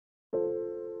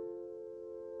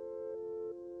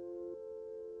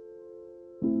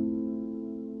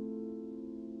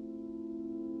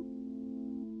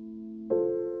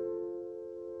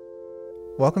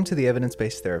Welcome to the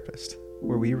Evidence-Based Therapist,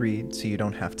 where we read so you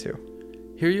don't have to.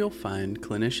 Here you'll find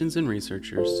clinicians and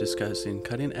researchers discussing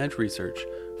cutting-edge research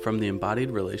from the embodied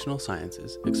relational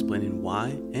sciences, explaining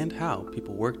why and how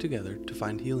people work together to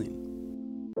find healing.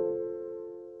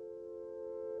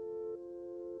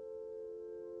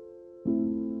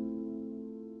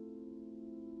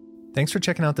 Thanks for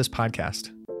checking out this podcast.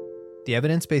 The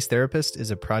Evidence-Based Therapist is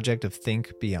a project of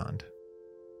Think Beyond,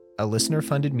 a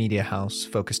listener-funded media house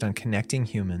focused on connecting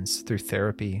humans through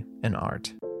therapy and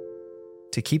art.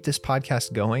 To keep this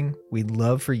podcast going, we'd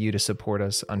love for you to support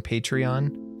us on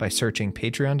Patreon by searching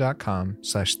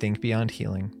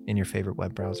patreon.com/thinkbeyondhealing in your favorite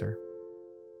web browser.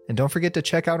 And don't forget to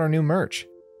check out our new merch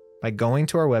by going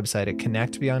to our website at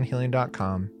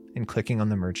connectbeyondhealing.com and clicking on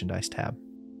the merchandise tab.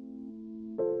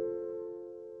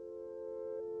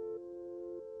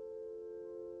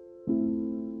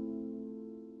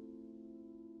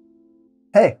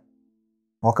 Hey,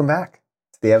 welcome back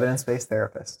to the Evidence-Based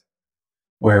Therapist,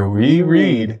 Where we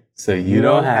read so you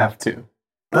don't have to,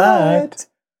 but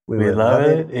we would love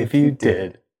it if you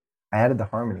did. I added the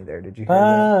harmony there. Did you hear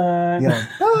that? Yeah,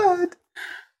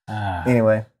 but.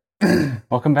 Anyway.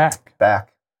 Welcome back.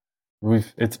 Back.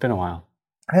 It's been a while.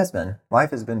 It has been.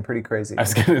 Life has been pretty crazy. I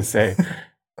was going to say,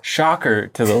 shocker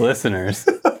to the listeners,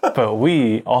 but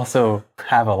we also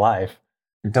have a life.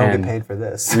 Don't get paid for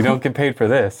this. We don't get paid for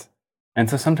this. And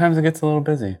so sometimes it gets a little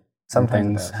busy.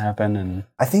 Sometimes things happen. And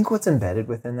I think what's embedded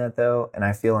within that, though, and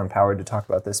I feel empowered to talk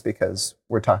about this because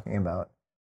we're talking about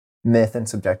myth and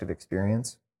subjective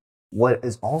experience. What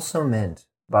is also meant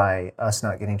by us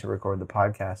not getting to record the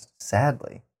podcast,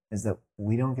 sadly, is that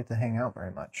we don't get to hang out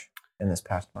very much in this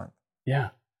past month. Yeah.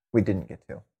 We didn't get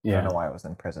to. Yeah. I don't know why I was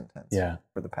in present tense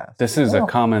for the past. This is a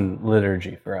common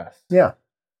liturgy for us. Yeah.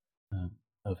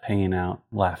 Of hanging out,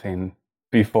 laughing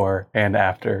before and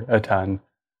after a ton.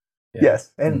 Yeah.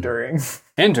 Yes, and during.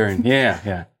 And during,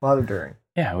 yeah. A lot of during.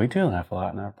 Yeah, we do laugh a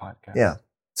lot in our podcast. Yeah.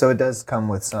 So it does come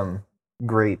with some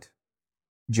great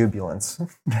jubilance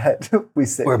that we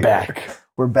sit We're here. back.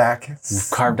 We're back.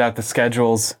 We've carved out the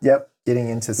schedules. Yep. Getting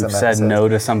into some We've said no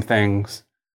to some things.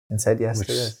 And said yes to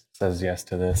this. Says yes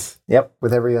to this. Yep.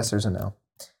 With every yes, there's a no.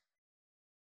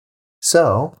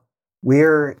 So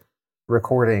we're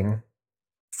recording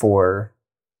for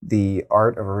the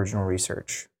Art of Original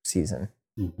Research season,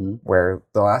 where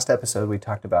the last episode we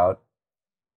talked about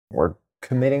we're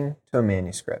committing to a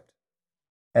manuscript.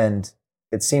 And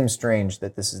it seems strange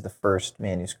that this is the first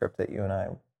manuscript that you and I,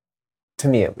 to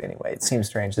me anyway, it seems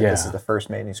strange that this is the first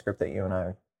manuscript that you and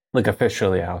I like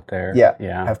officially out there.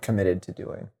 Have committed to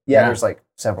doing. There's like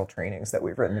several trainings that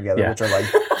we've written together, which are like...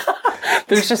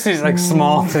 There's just these like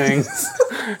small things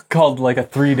called like a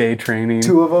 3-day training.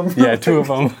 2 of them? Yeah, 2 of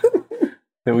them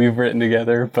that we've written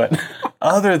together. But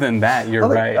other than that, you're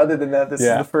right. Other than that, this is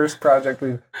the first project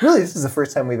this is the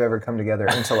first time we've ever come together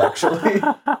intellectually.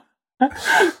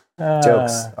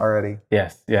 Jokes already.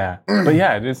 Yes, yeah. But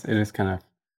yeah, it is kind of,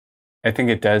 I think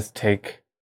it does take,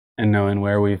 and knowing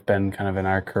where we've been kind of in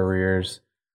our careers,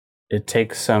 it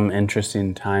takes some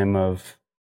interesting time of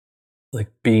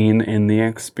like being in the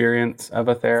experience of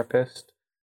a therapist.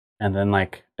 And then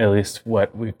like, at least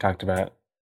what we've talked about,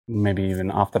 maybe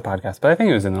even off the podcast, but I think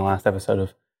it was in the last episode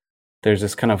of, there's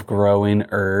this kind of growing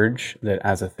urge that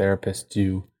as a therapist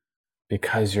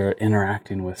because you're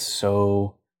interacting with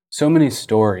so many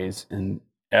stories and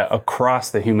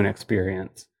across the human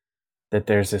experience, that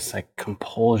there's this like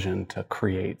compulsion to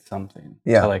create something.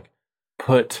 To like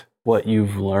put what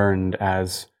you've learned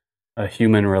as a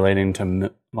human relating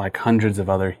to like hundreds of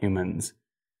other humans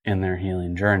in their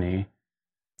healing journey,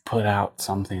 put out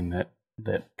something that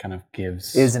kind of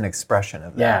is an expression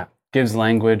of that. Yeah, gives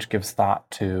language, gives thought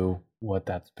to what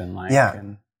that's been like. Yeah,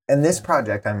 and this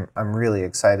project I'm really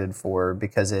excited for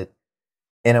because it,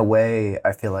 in a way,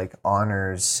 I feel like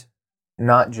honors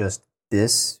not just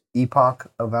this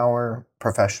epoch of our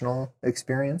professional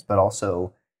experience, but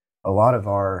also a lot of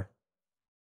our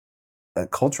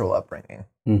cultural upbringing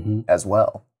as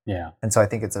well. Yeah, and so I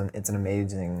think it's an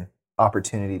amazing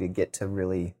opportunity to get to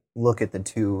really look at the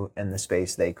two and the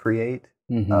space they create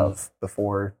of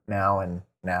before, now,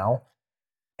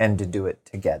 and to do it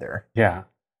together. Yeah.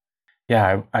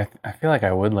 I feel like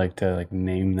I would like to like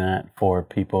name that for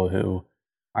people who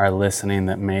are listening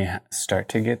that may start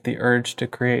to get the urge to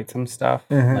create some stuff,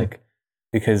 like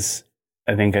because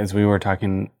I think as we were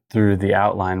talking through the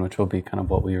outline, which will be kind of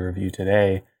what we review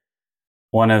today,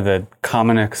 one of the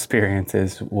common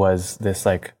experiences was this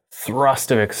like thrust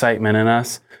of excitement in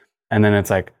us, and then it's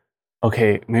like,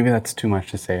 okay, maybe that's too much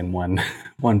to say in one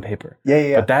paper.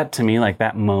 Yeah. But that to me, like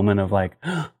that moment of like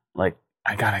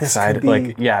I got excited,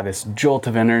 like this jolt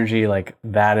of energy, like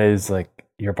that is like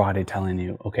your body telling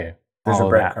you, okay, there's a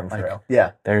breadcrumb trail.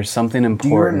 Yeah. There's something important. Do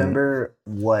you remember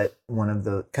what one of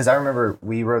the, because I remember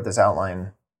we wrote this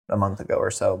outline a month ago or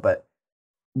so, but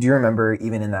do you remember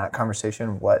even in that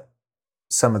conversation what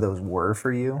some of those were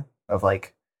for you? Of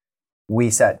like,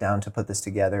 we sat down to put this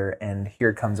together and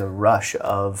here comes a rush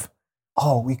of,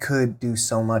 oh, we could do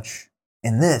so much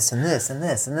in this and this and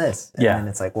this and this. And then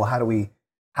it's like, well, how do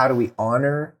we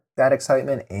honor that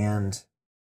excitement and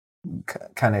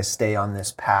kind of stay on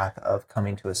this path of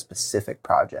coming to a specific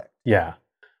project? Yeah.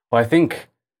 Well, I think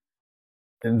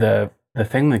the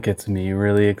thing that gets me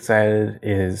really excited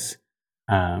is,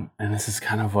 and this is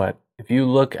kind of what, if you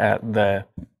look at the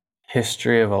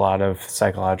history of a lot of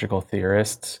psychological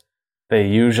theorists, they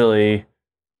usually,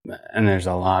 and there's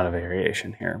a lot of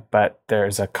variation here, but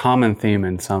there's a common theme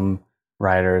in some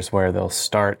writers where they'll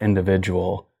start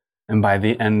individual, and by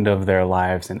the end of their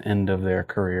lives and end of their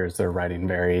careers, they're writing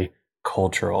very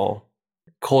culturally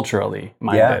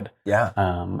minded. Yeah.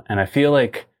 And I feel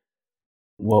like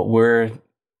what we're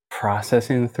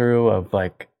processing through of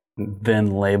like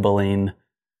then labeling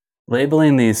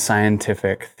these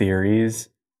scientific theories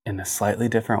in a slightly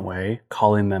different way,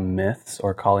 calling them myths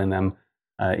or calling them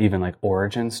even like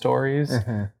origin stories,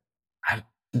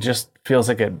 just feels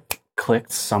like it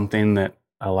clicked something that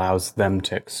allows them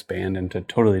to expand into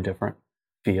totally different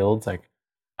fields. Like,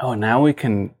 oh, now we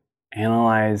can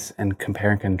analyze and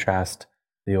compare and contrast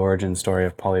the origin story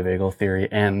of polyvagal theory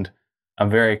and a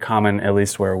very common, at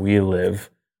least where we live,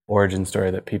 origin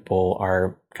story that people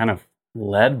are kind of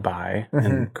led by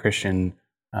in Christian,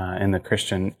 in the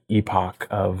Christian epoch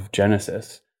of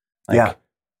Genesis. Like,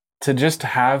 to just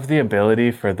have the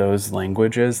ability for those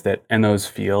languages that and those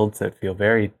fields that feel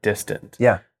very distant.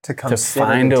 Yeah. To come sit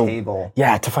at the table.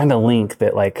 Yeah, to find a link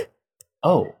that like,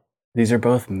 oh, these are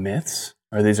both myths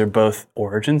or these are both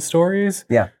origin stories.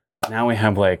 Yeah. Now we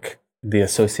have like the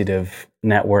associative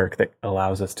network that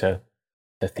allows us to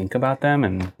think about them.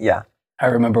 And I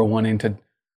remember wanting to,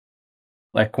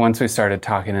 like, once we started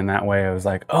talking in that way, I was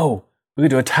like, oh, we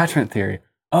could do attachment theory.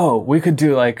 Oh, we could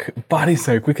do like body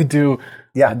psych. We could do,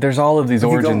 there's all of these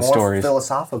origin stories. Stories.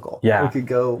 Philosophical. Yeah. We could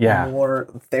go more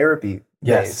therapy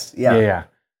based. Yes. Yeah.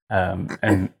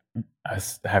 And I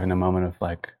was having a moment of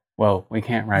like, well, we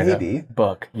can't write a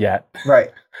book yet.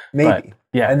 Right. Maybe.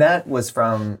 But, and that was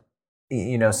from,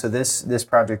 so this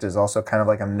project is also kind of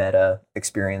like a meta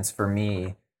experience for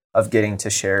me of getting to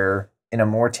share in a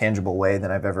more tangible way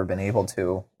than I've ever been able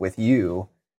to with you,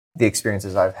 the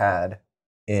experiences I've had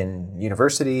in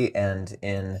university and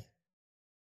in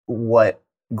what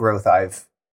growth I've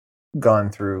gone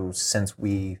through since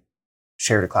we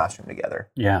shared a classroom together.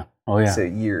 Yeah. Oh, yeah. So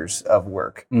years of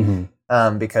work.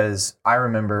 Because I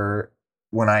remember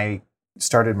when I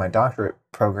started my doctorate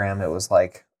program, it was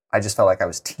like, I just felt like I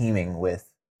was teeming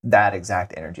with that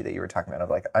exact energy that you were talking about. Of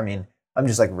like, I mean, I'm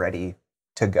just like ready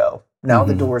to go. Now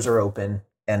the doors are open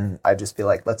and I just feel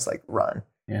like, let's like run.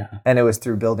 Yeah. And it was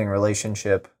through building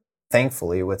relationship,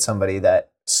 thankfully, with somebody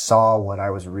that saw what I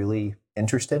was really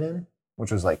interested in,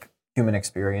 which was like human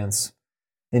experience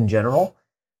in general,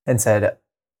 and said,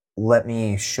 let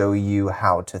me show you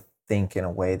how to think in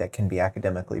a way that can be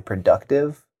academically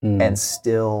productive and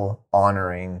still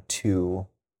honoring to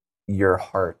your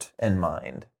heart and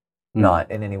mind, not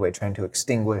in any way trying to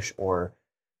extinguish or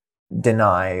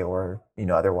deny or,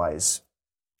 otherwise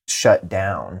shut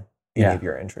down any of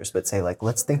your interests, but say like,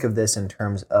 let's think of this in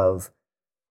terms of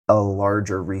a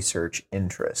larger research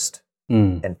interest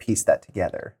and piece that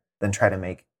together, then try to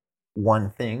make one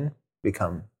thing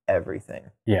become everything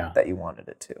that you wanted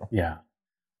it to. Yeah.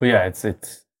 Well, yeah,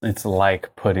 it's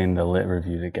like putting the lit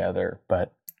review together,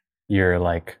 but you're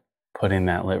like putting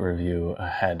that lit review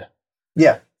ahead.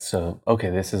 Yeah. So, okay,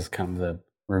 this is kind of the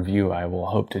review I will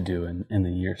hope to do in the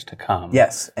years to come.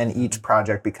 Yes. And each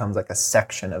project becomes like a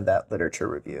section of that literature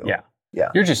review. Yeah. Yeah.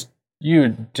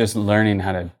 You're just learning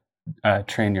how to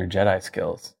train your Jedi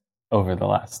skills over the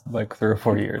last like 3 or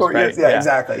 4 years. 4 years. Right? Yeah,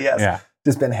 exactly. Yes. Yeah.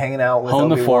 Just been hanging out with Hone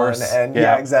the Obi-Wan Force. And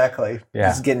exactly.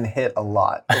 Just getting hit a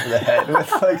lot over the head with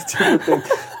like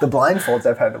the blindfolds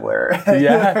I've had to wear.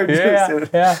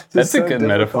 Yeah. That's so a good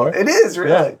metaphor. It is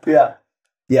really.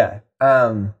 Yeah.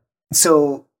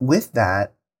 So with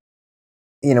that,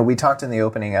 we talked in the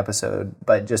opening episode,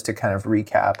 but just to kind of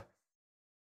recap,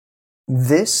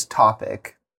 this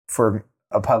topic for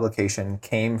a publication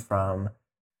came from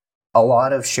a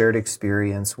lot of shared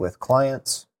experience with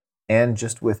clients and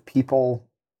just with people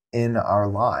in our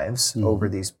lives over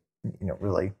these,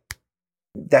 really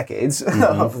decades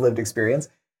of lived experience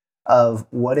of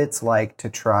what it's like to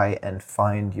try and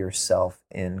find yourself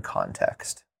in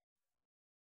context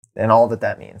and all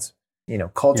that means,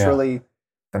 culturally,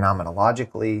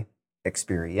 phenomenologically,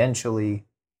 experientially,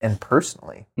 and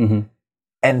personally. Mm-hmm.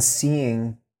 And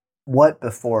seeing what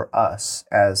before us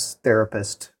as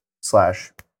therapists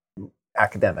 /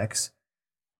 academics,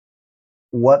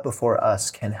 what before us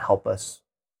can help us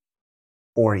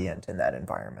orient in that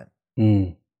environment.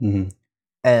 Mm-hmm.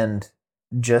 And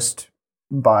just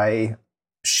by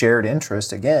shared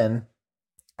interest, again,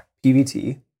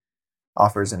 PVT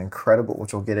offers an incredible,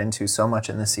 which we'll get into so much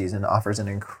in this season, offers an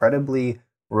incredibly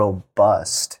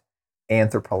robust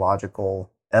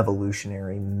anthropological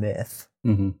evolutionary myth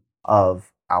Mm-hmm.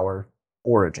 of our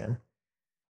origin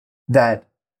that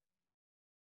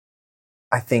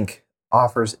I think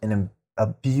offers a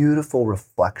beautiful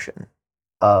reflection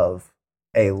of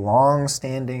a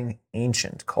long-standing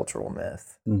ancient cultural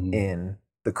myth Mm-hmm. in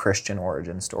the Christian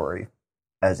origin story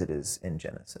as it is in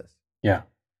Genesis. Yeah.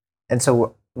 And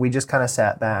so we just kind of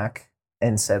sat back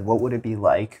and said, what would it be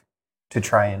like to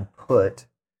try and put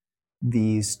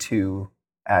these two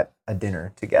at a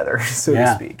dinner together, so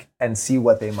to speak, and see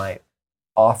what they might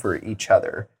offer each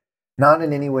other? Not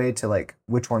in any way to like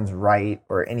which one's right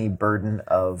or any burden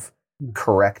of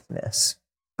correctness,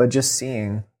 but just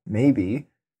seeing maybe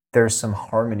there's some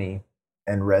harmony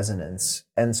and resonance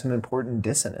and some important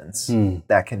dissonance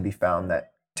that can be found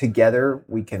that together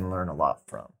we can learn a lot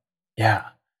from. Yeah.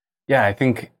 Yeah, I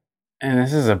think, and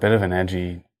this is a bit of an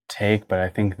edgy take, but I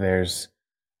think there's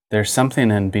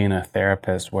something in being a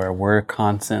therapist where we're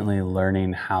constantly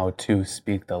learning how to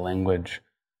speak the language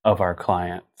of our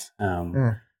clients.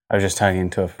 I was just talking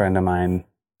to a friend of mine,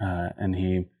 and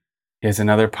he has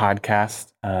another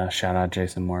podcast. Shout out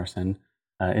Jason Morrison,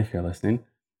 if you're listening.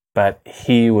 But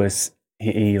he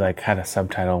like had a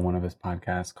subtitle in one of his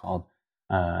podcasts called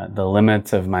 "The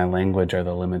Limits of My Language Are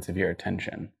the Limits of Your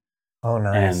Attention." Oh,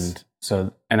 nice.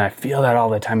 And I feel that all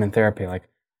the time in therapy. Like,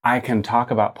 I can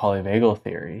talk about polyvagal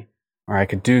theory, or I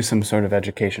could do some sort of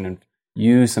education and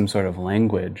use some sort of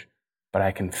language, but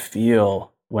I can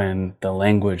feel when the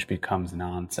language becomes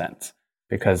nonsense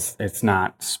because it's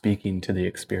not speaking to the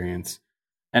experience.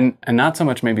 And not so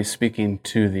much maybe speaking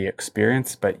to the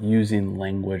experience, but using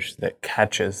language that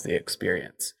catches the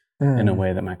experience in a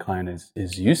way that my client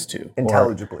is used to.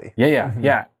 Intelligibly.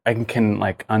 Yeah. I can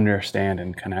like understand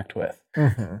and connect with.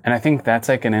 And I think that's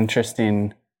like an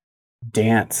interesting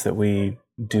dance that we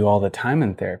do all the time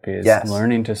in therapy is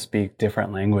learning to speak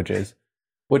different languages,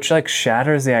 which like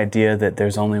shatters the idea that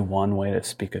there's only one way to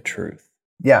speak a truth.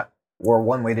 Yeah. Or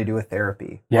one way to do a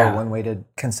therapy. Or one way to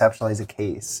conceptualize a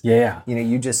case. Yeah. You know,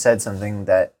 you just said something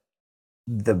that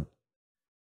the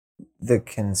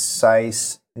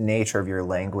concise nature of your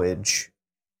language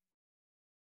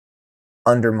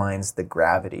undermines the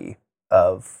gravity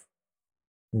of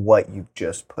what you've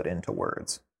just put into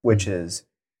words, which is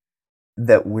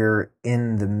that we're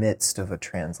in the midst of a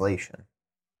translation.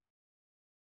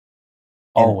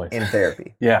 Always. In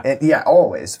therapy. Yeah.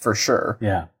 Always, for sure.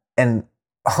 Yeah. And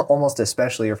almost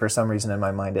especially, or for some reason in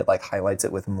my mind, it like highlights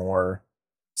it with more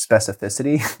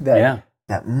specificity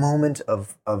that moment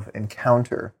of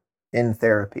encounter in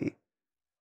therapy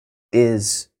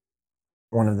is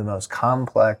one of the most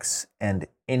complex and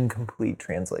incomplete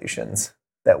translations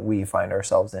that we find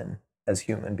ourselves in as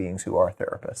human beings who are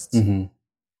therapists.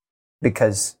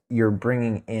 Because you're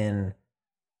bringing in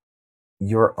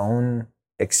your own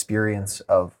experience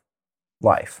of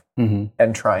life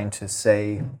and trying to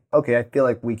say, okay, I feel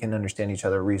like we can understand each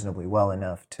other reasonably well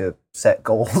enough to set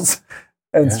goals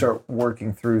and start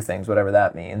working through things, whatever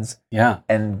that means. Yeah.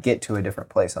 And get to a different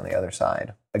place on the other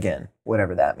side. Again,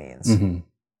 whatever that means.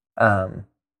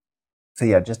 So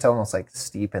yeah, just to almost like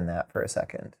steep in that for a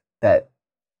second, that,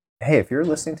 hey, if you're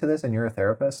listening to this and you're a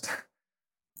therapist,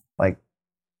 like,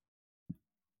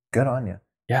 good on you.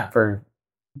 Yeah. For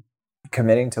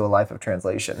committing to a life of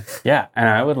translation. Yeah. And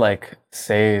I would like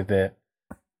say that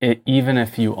even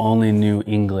if you only knew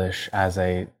English as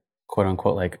a quote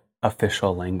unquote like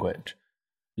official language,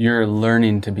 you're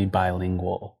learning to be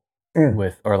bilingual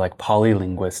with, or like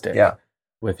polylinguistic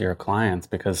with your clients,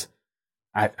 because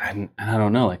I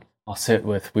don't know, like I'll sit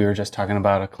with, we were just talking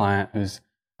about a client who's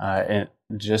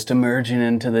just emerging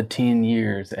into the teen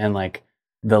years, and like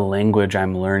the language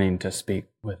I'm learning to speak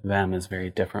with them is very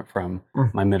different from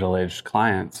my middle-aged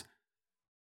clients.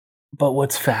 But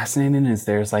what's fascinating is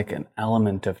there's like an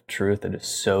element of truth that is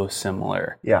so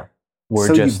similar. Yeah. We're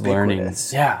so just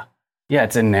ubiquitous. learning. Yeah,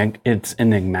 it's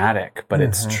enigmatic, but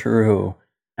it's true.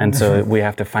 And so we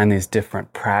have to find these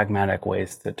different pragmatic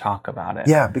ways to talk about it.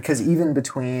 Yeah, because even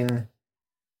between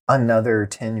another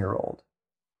 10-year-old,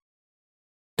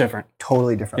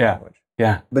 totally different language.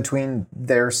 Yeah. Between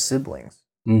their siblings,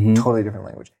 totally different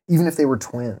language. Even if they were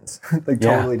twins, like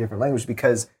totally different language,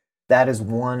 because that is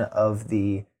one of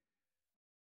the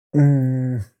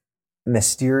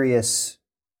mysterious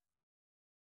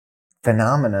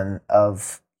phenomenon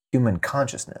of human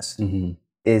consciousness.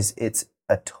 Is it's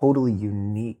a totally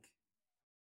unique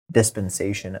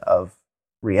dispensation of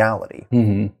reality.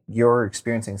 You're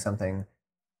experiencing something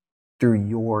through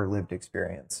your lived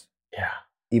experience. Yeah.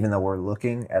 Even though we're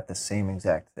looking at the same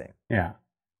exact thing. Yeah.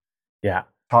 Yeah.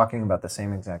 Talking about the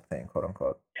same exact thing, quote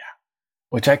unquote. Yeah.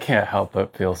 Which I can't help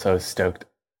but feel so stoked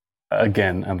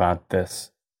again about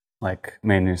this like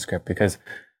manuscript, because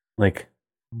like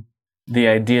the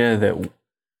idea that,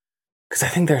 because I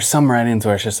think there's some writings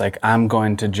where it's just like, I'm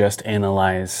going to just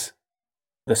analyze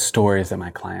the stories that my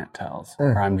client tells,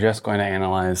 or I'm just going to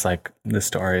analyze like the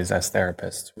stories as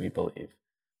therapists we believe,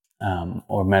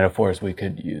 or metaphors we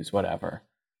could use, whatever.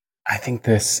 I think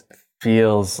this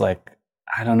feels like,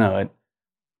 I don't know,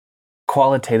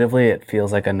 qualitatively it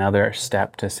feels like another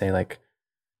step to say like,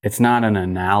 it's not an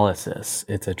analysis,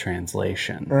 it's a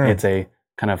translation. It's a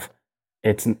kind of,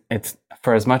 it's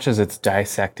for as much as it's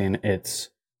dissecting, it's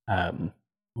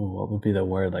what would be the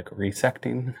word, like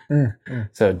resecting?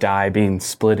 So die being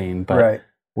splitting, but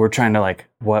we're trying to like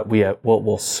what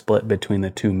will split between the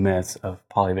two myths of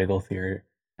polyvagal theory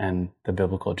and the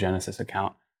biblical Genesis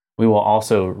account. We will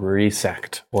also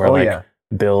resect or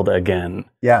build again.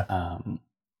 And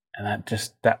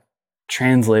that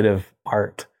translative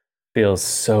part feels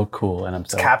so cool, and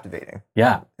it's captivating.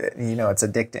 Yeah. It's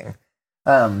addicting.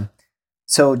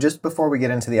 So just before we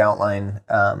get into the outline,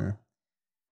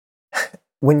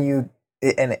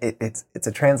 it's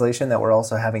a translation that we're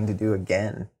also having to do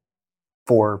again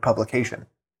for publication.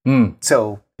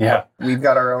 So we've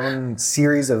got our own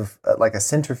series of like a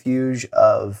centrifuge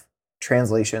of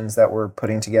translations that we're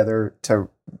putting together to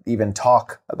even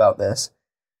talk about this.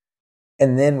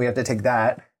 And then we have to take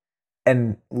that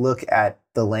and look at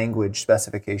the language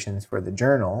specifications for the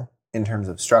journal in terms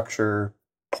of structure,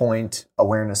 point,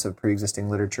 awareness of pre-existing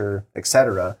literature,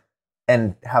 etc.,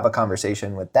 and have a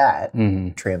conversation with that,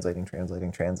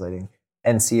 translating,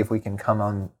 and see if we can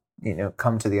come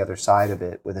to the other side of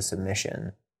it with a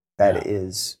submission that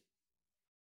is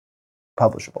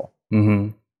publishable.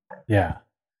 Yeah,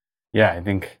 I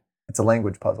think it's a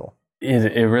language puzzle.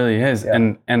 It really is.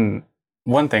 And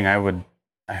one thing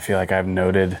I feel like I've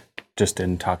noted just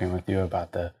in talking with you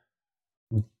about the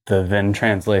then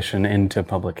translation into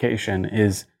publication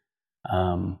is,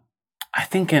 I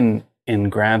think in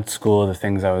grad school, the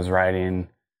things I was writing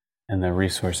and the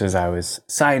resources I was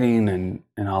citing and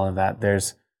all of that,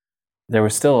 there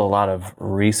was still a lot of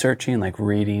researching, like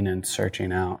reading and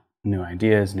searching out new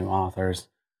ideas, new authors,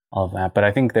 all of that. But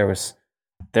I think there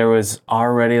was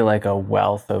already like a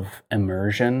wealth of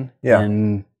immersion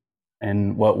in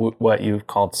what you've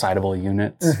called citable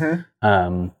units,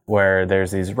 where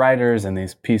there's these writers and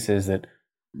these pieces that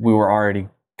we were already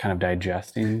kind of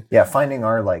digesting. Finding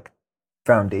our like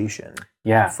foundation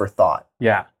for thought.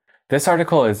 This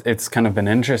article it's kind of been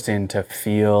interesting to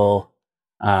feel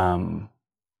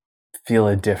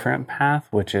a different path,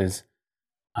 which is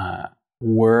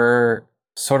we're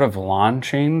sort of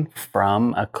launching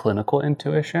from a clinical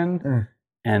intuition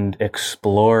and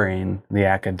exploring the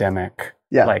academic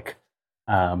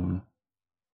kind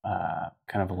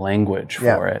of language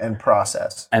for it and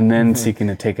process, and then seeking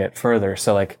to take it further.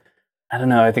 So like, I don't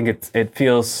know, I think it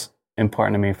feels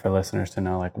important to me for listeners to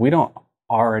know, like, we don't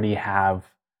already have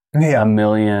a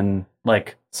million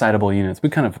like citable units.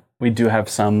 We do have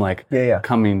some like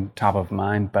coming top of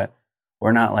mind, but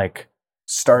we're not like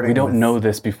starting. We don't know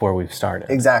this before we've started.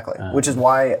 Exactly. Which is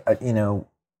why,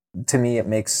 to me, it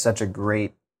makes such a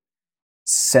great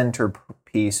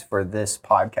centerpiece for this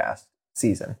podcast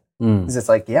season. Because it's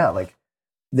like,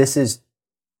 this is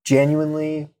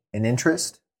genuinely an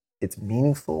interest. It's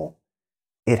meaningful.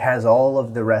 It has all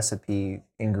of the recipe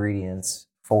ingredients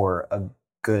for a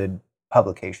good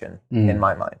publication in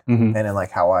my mind, and in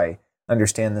like how I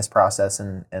understand this process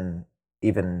and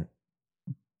even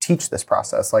teach this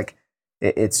process. Like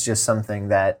it's just something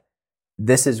that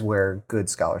this is where good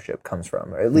scholarship comes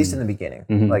from, or at least in the beginning.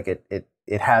 Like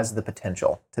it has the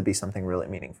potential to be something really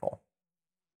meaningful.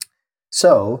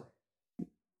 So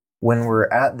when we're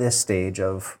at this stage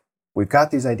of, we've got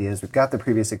these ideas, we've got the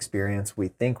previous experience, we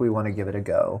think we want to give it a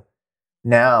go.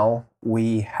 Now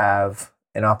we have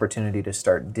an opportunity to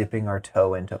start dipping our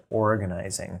toe into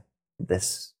organizing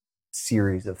this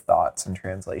series of thoughts and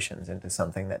translations into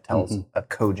something that tells a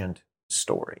cogent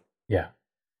story. Yeah.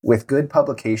 With good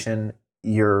publication,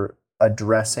 you're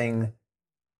addressing,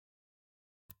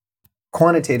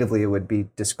 quantitatively, it would be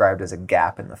described as a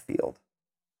gap in the field.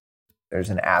 There's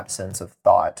an absence of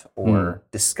thought or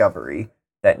discovery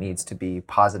that needs to be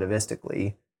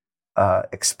positivistically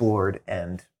explored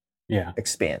and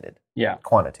expanded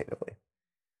quantitatively.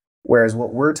 Whereas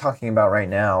what we're talking about right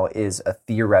now is a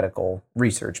theoretical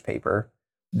research paper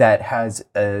that has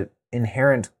an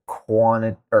inherent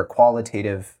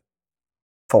qualitative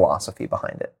philosophy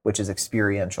behind it, which is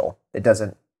experiential.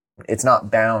 It's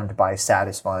not bound by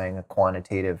satisfying a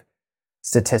quantitative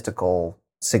statistical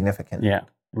significance. Yeah,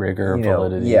 rigor,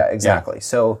 validity. Yeah, exactly. Yeah.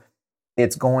 So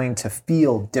it's going to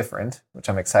feel different, which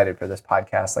I'm excited for this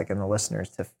podcast, like, and the listeners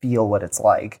to feel what it's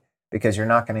like, because you're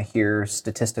not going to hear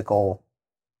statistical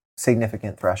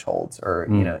significant thresholds or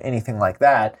anything like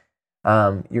that.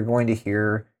 You're going to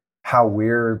hear how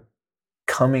we're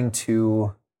coming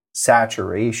to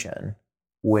saturation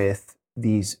with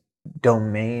these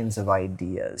domains of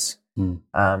ideas, and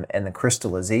the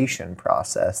crystallization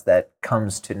process that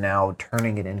comes to now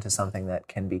turning it into something that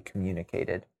can be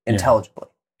communicated intelligibly.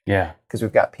 Yeah. Because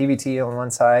we've got PBT on one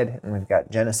side and we've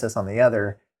got Genesis on the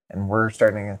other, and we're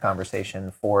starting a conversation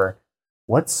for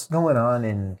what's going on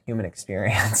in human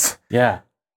experience. Yeah.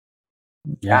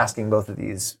 Asking both of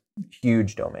these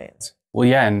huge domains. Well,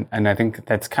 yeah, and I think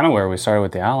that's kind of where we started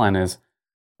with the outline, is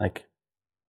like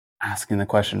asking the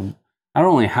question, not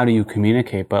only how do you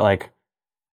communicate, but like,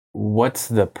 what's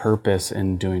the purpose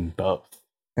in doing both?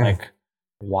 Like,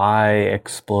 why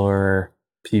explore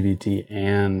PBT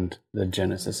and the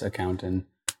Genesis account and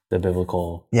the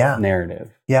biblical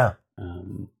narrative? Yeah.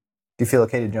 Do you feel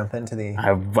okay to jump into the...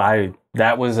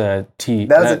 That was a tee.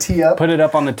 That was a tee up? Put it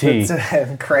up on the tee.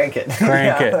 Crank it.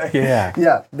 Crank it, yeah.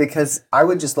 Yeah, because I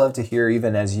would just love to hear,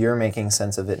 even as you're making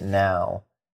sense of it now,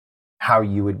 how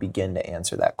you would begin to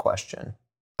answer that question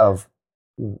of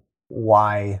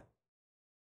why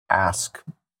ask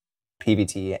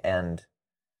PBT and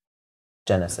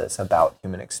Genesis about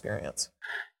human experience.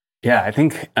 Yeah, I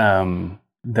think my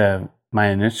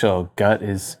initial gut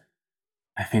is,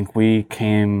 I think we've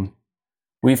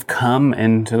come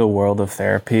into the world of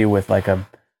therapy with like a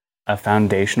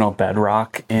foundational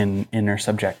bedrock in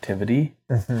intersubjectivity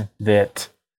that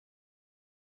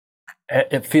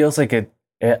it feels like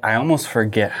I almost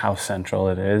forget how central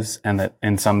it is, and that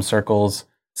in some circles,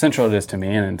 central it is to me,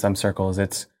 and in some circles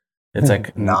it's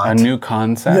like a new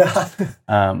concept.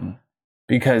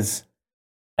 Because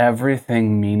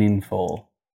everything meaningful,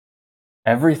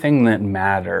 everything that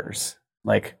matters,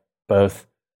 like both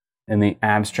in the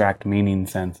abstract meaning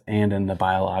sense and in the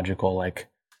biological, like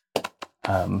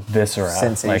viscera,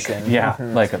 sensation,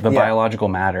 like like the biological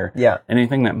matter. Yeah,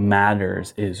 anything that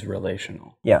matters is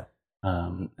relational. Yeah.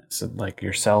 So like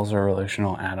your cells are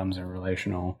relational, atoms are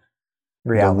relational.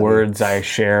 Reality. The words I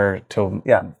share to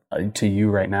you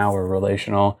right now are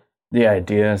relational. The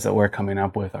ideas that we're coming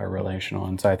up with are relational,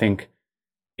 and so I think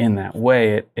in that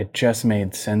way, it just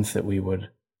made sense that we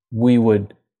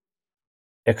would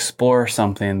explore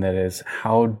something that is,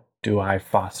 how do I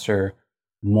foster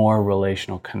more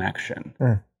relational connection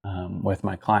with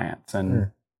my clients?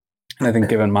 And I think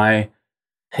given my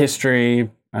history,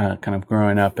 kind of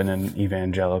growing up in an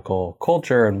evangelical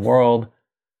culture and world,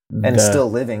 and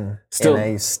still living in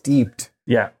a steeped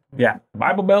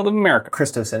Bible Belt of America,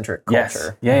 Christocentric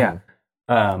culture. Yes.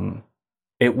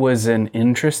 It was an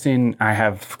interesting, I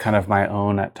have kind of my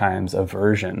own at times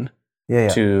aversion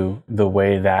to the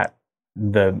way that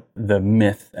the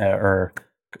myth or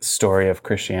story of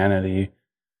Christianity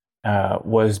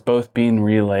was both being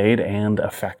relayed and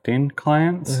affecting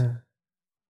clients.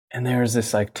 And there's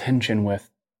this like tension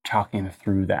with talking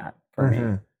through that for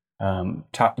me,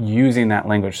 using that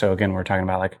language. So again, we're talking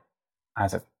about, like,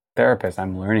 as a therapist,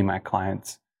 I'm learning my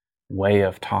client's way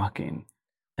of talking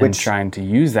and trying to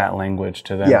use that language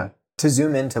to them. Yeah, to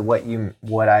zoom into what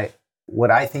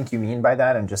I think you mean by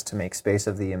that, and just to make space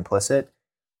of the implicit,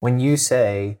 when you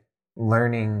say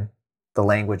learning the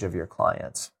language of your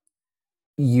clients,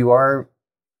 you are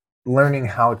learning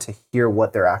how to hear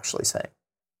what they're actually saying,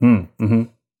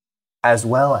 as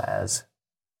well as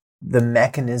the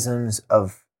mechanisms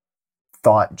of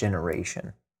thought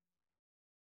generation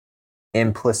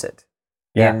implicit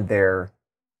in their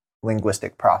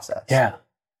linguistic process. Yeah.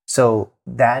 So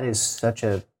that is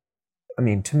to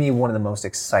me, one of the most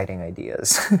exciting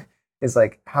ideas is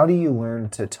like, how do you learn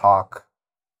to talk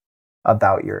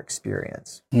about your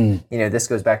experience? This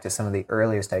goes back to some of the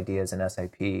earliest ideas in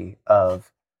SIP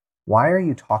of, why are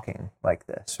you talking like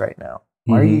this right now?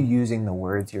 Why are you using the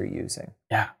words you're using?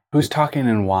 Yeah. Who's talking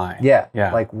and why? Yeah.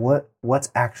 Like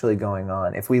what's actually going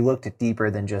on? If we looked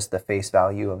deeper than just the face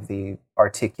value of the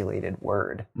articulated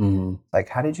word, like,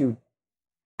 how did you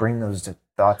bring those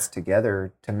thoughts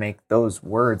together to make those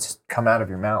words come out of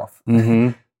your mouth?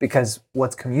 Because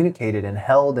what's communicated and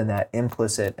held in that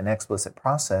implicit and explicit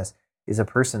process is a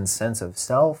person's sense of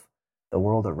self, the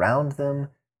world around them,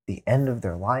 the end of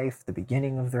their life, the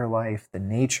beginning of their life, the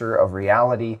nature of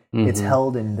reality. It's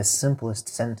held in the simplest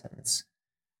sentence,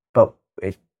 but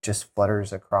it just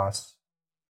flutters across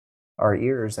our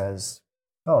ears as,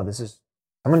 oh, this is,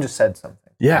 someone just said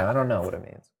something. Yeah. I don't know what it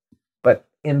means. But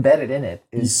embedded in it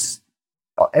is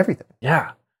everything.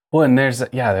 Yeah. Well, and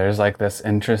there's like this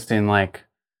interesting, like,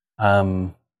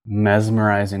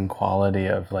 mesmerizing quality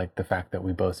of like the fact that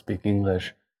we both speak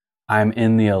English. I'm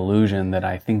in the illusion that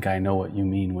I think I know what you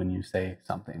mean when you say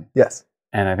something. Yes.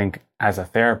 And I think as a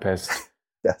therapist,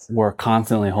 yes, we're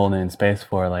constantly holding space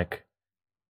for like,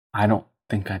 I don't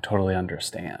think I totally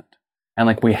understand. And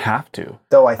like we have to.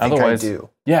 Though I think I do.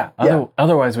 Yeah.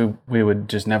 Otherwise we would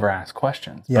just never ask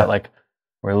questions. Yeah. But like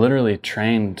we're literally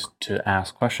trained to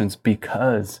ask questions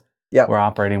because we're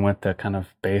operating with the kind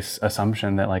of base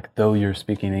assumption that like, though you're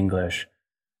speaking English,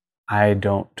 I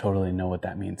don't totally know what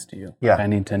that means to you. Yeah. Like, I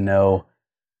need to know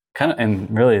kind of, and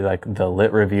really like the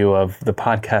lit review of the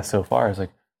podcast so far is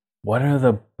like, what are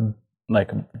the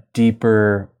like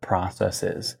deeper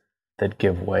processes that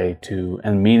give way to,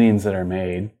 and meanings that are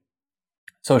made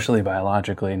socially,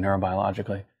 biologically,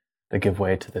 neurobiologically, that give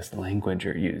way to this language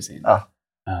you're using.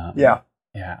 Yeah.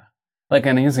 Like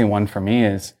an easy one for me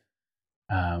is,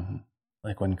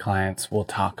 like when clients will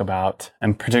talk about,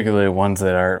 and particularly ones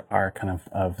that are kind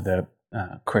of the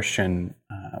Christian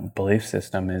belief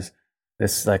system, is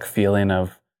this like feeling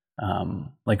of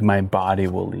like my body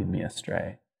will lead me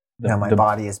astray. My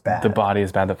body is bad. The body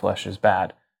is bad. The flesh is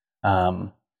bad.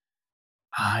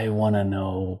 I want to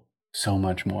know so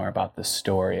much more about the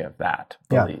story of that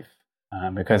belief,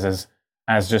 because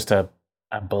as just a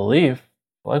belief,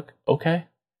 like okay,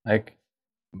 like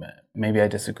maybe I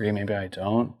disagree, maybe I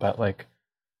don't, but like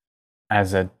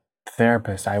as a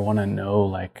therapist, I want to know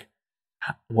like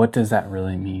what does that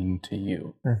really mean to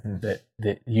you that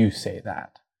you say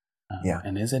that,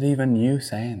 and is it even you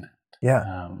saying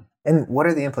that? And what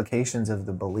are the implications of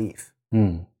the belief?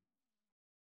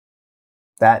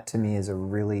 That to me is a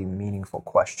really meaningful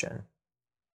question,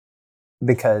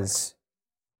 because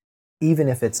even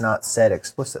if it's not said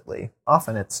explicitly,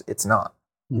 often it's not.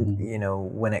 You know,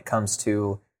 when it comes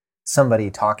to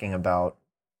somebody talking about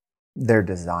their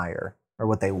desire or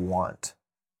what they want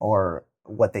or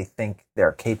what they think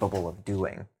they're capable of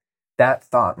doing, that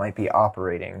thought might be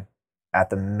operating at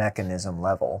the mechanism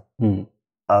level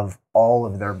of all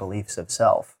of their beliefs of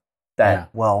self. That,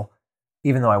 well,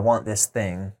 even though I want this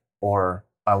thing, or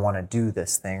I want to do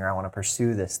this thing, or I want to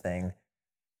pursue this thing,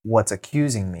 what's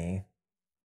accusing me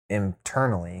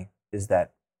internally is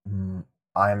that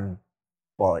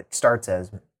it starts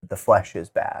as the flesh is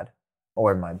bad,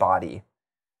 or my body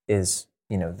is,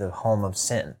 the home of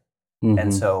sin.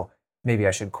 And so maybe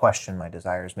I should question my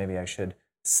desires. Maybe I should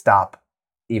stop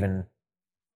even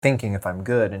thinking if I'm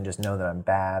good and just know that I'm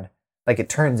bad. Like it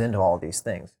turns into all these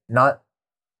things. Not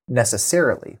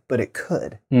necessarily, but it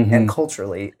could. And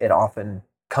culturally, it often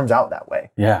comes out that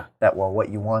way. Yeah. That, well, what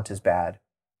you want is bad.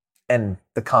 And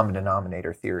the common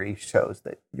denominator theory shows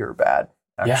that you're bad,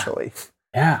 actually.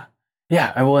 Yeah.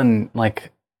 And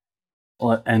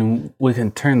we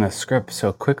can turn the script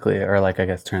so quickly, or like, I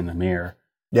guess, turn the mirror.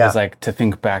 Yeah. It's like to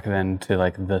think back then to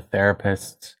like the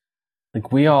therapists.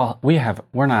 Like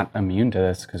we're not immune to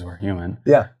this because we're human.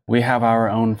 Yeah. We have our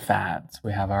own fads.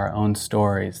 We have our own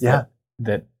stories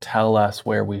that tell us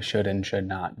where we should and should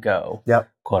not go,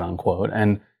 quote unquote.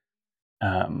 And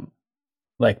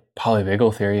like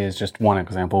polyvagal theory is just one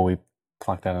example we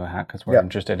plucked out of the hat because we're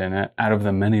interested in it, out of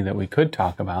the many that we could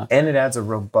talk about. And it adds a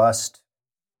robust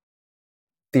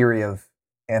theory of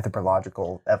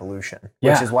anthropological evolution,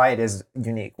 which is why it is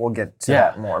unique. We'll get to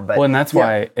that more. But and that's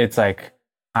why it's like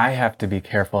I have to be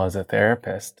careful as a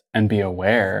therapist and be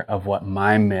aware of what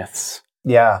my myths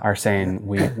are saying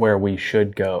where we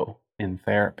should go in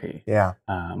therapy. Yeah.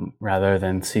 Rather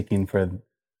than seeking for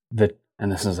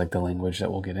and this is like the language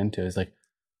that we'll get into, is like,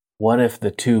 what if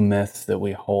the two myths that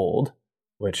we hold,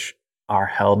 which are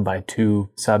held by two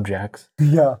subjects,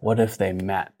 what if they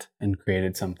met and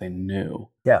created something new?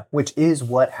 Yeah, which is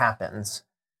what happens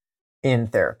in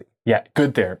therapy. Yeah,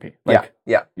 good therapy. Like,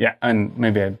 yeah, and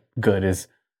maybe good is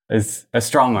a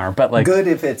strong arm, but like good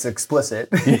if it's explicit.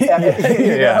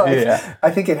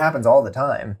 I think it happens all the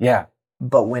time. Yeah,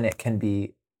 but when it can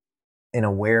be an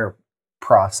aware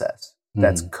process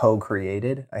that's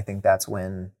co-created, I think that's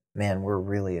when, man, we're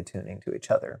really attuning to each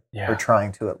other. Yeah. We're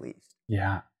trying to, at least.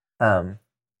 Yeah.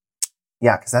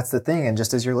 Because that's the thing. And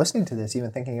just as you're listening to this,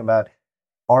 even thinking about,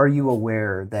 are you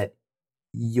aware that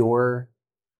the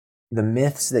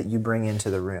myths that you bring into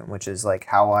the room, which is like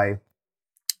how I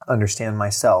understand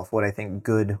myself, what I think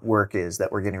good work is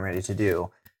that we're getting ready to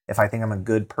do, if I think I'm a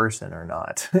good person or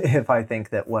not, if I think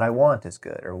that what I want is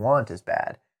good or want is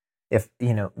bad. If,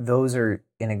 those are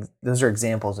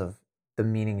examples of the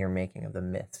meaning you're making of the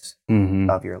myths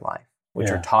of your life, which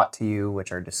are taught to you,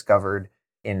 which are discovered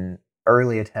in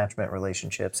early attachment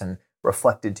relationships and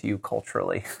reflected to you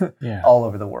culturally all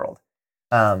over the world.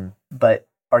 But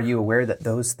are you aware that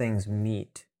those things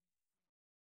meet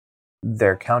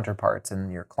their counterparts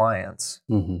in your clients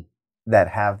that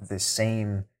have the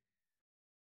same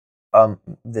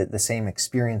the same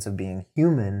experience of being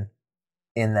human,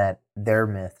 in that their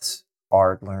myths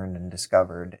are learned and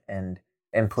discovered and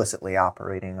implicitly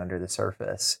operating under the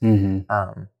surface,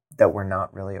 that we're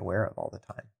not really aware of all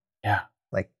the time? Yeah.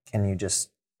 Like, can you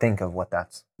just think of what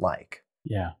that's like?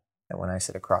 Yeah. That when I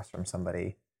sit across from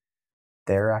somebody,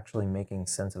 they're actually making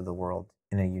sense of the world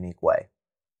in a unique way.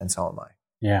 And so am I.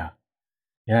 Yeah.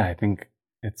 Yeah. I think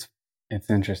it's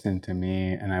interesting to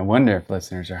me. And I wonder if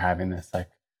listeners are having this like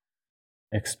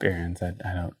experience. I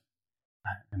have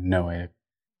no way to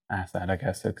ask that, I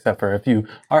guess, except for if you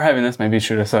are having this, maybe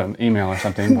shoot us an email or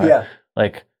something. But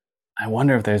like, I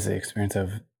wonder if there's the experience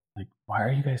of like, why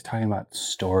are you guys talking about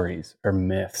stories or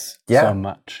myths so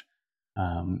much?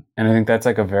 And I think that's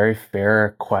like a very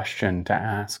fair question to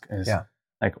ask is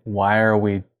like, why are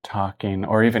we talking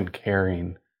or even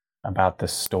caring about the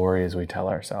stories we tell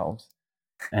ourselves?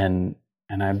 And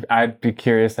I'd be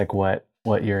curious like what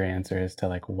your answer is to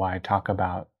like, why talk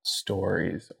about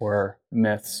stories or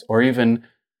myths, or even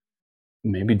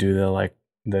maybe do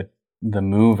the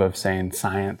move of saying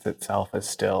science itself is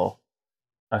still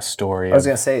a story. I was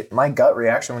going to say, my gut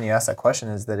reaction when you ask that question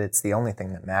is that it's the only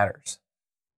thing that matters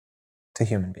to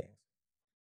human beings.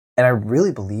 And I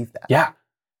really believe that. Yeah.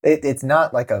 It's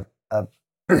not like a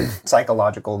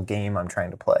psychological game I'm trying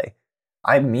to play.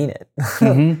 I mean it.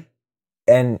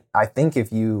 And I think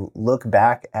if you look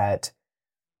back at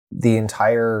the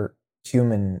entire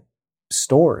human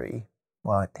story,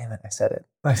 well, damn it, I said it.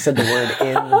 I said the word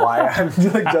in why I'm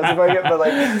like justifying it,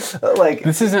 but like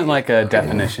this isn't like a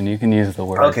definition. You can use the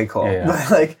word. Okay, cool. Yeah.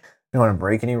 Like, I don't want to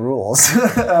break any rules.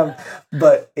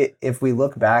 But if we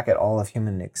look back at all of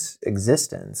human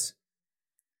existence,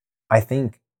 I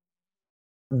think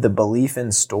the belief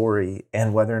in story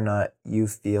and whether or not you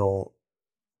feel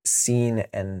seen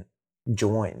and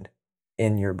joined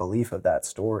in your belief of that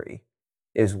story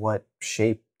is what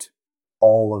shaped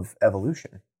all of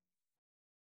evolution.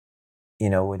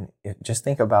 Just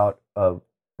think about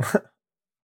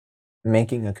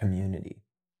making a community,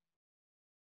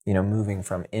 moving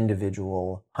from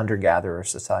individual hunter-gatherer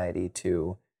society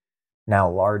to now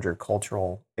larger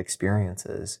cultural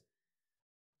experiences.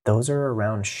 Those are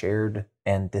around shared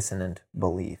and dissonant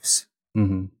beliefs.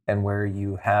 And where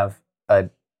you have an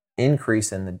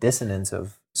increase in the dissonance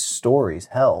of stories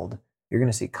held, you're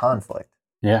going to see conflict.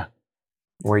 Yeah.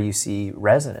 Where you see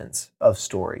resonance of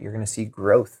story, you're going to see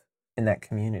growth in that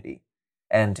community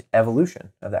and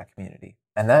evolution of that community.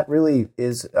 And that really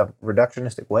is a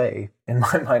reductionistic way, in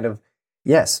my mind, of,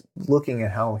 yes, looking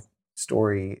at how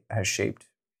story has shaped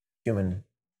human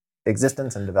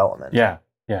existence and development. Yeah.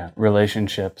 Yeah.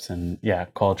 Relationships and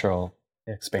cultural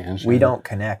expansion. We don't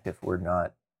connect if we're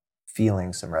not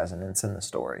feeling some resonance in the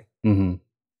story.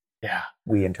 Yeah.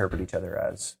 We interpret each other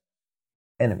as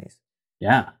enemies.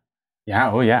 Yeah.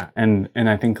 Yeah. Oh yeah. And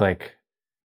I think like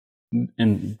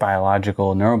in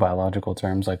neurobiological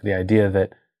terms, like the idea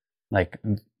that like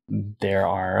there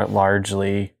are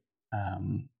largely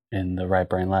in the right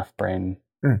brain, left brain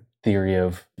theory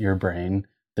of your brain,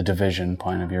 the division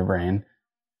point of your brain,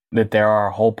 that there are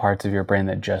whole parts of your brain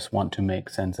that just want to make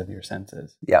sense of your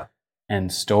senses. Yeah.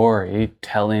 And story,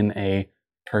 telling a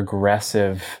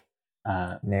progressive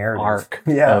narrative arc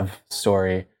of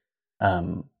story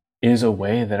is a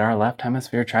way that our left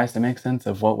hemisphere tries to make sense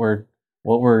of what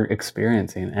we're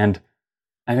experiencing. And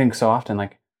I think so often,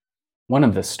 like, one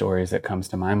of the stories that comes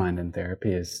to my mind in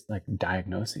therapy is like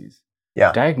diagnoses.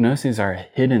 Yeah. Diagnoses are a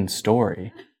hidden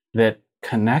story that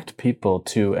connect people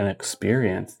to an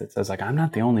experience that says like, I'm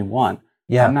not the only one.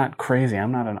 Yeah. I'm not crazy.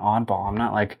 I'm not an oddball.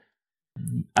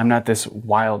 I'm not this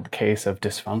wild case of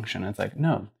dysfunction. It's like,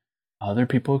 no, other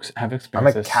people have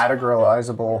experiences. I'm a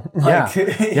categorizable.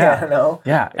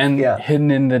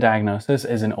 Hidden in the diagnosis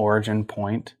is an origin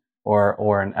point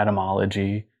or an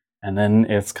etymology. And then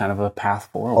it's kind of a path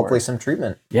forward. Hopefully some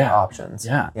treatment options.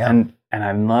 Yeah. And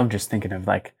I love just thinking of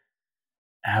like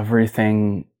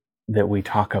everything that we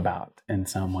talk about in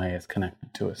some way is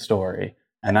connected to a story.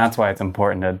 And that's why it's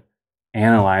important to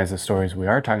analyze the stories we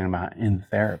are talking about in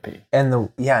therapy. And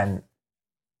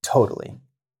totally.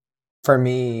 For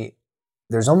me,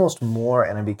 there's almost more,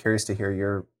 and I'd be curious to hear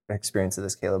your experience of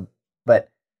this, Caleb, but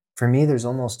for me, there's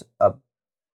almost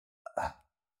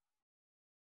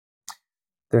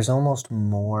there's almost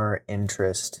more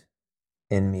interest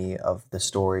in me of the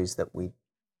stories that we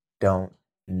don't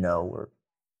know we're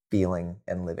feeling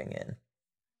and living in.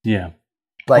 Yeah.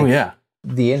 Like,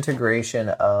 the integration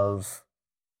of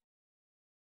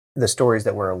the stories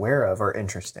that we're aware of are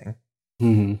interesting.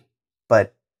 Mm-hmm.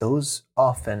 But those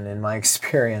often, in my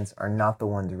experience, are not the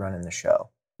ones running the show.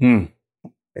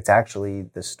 It's actually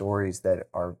the stories that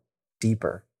are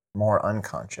deeper, more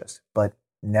unconscious, but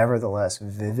nevertheless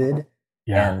vivid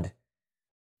and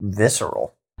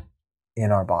visceral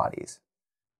in our bodies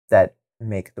that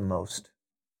make the most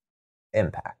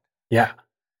impact. Yeah.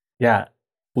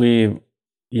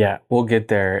 We'll get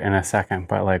there in a second,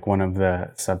 but like one of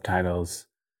the subtitles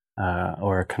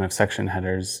or kind of section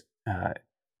headers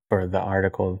for the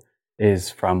article is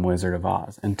from Wizard of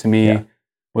Oz. And to me,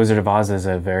 Wizard of Oz is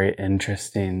a very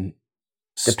interesting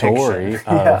story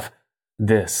of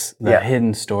this, the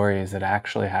hidden stories that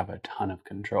actually have a ton of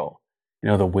control. You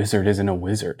know, the wizard isn't a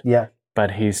wizard,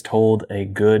 but he's told a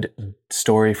good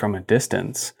story from a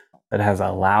distance that has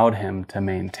allowed him to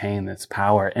maintain this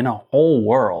power in a whole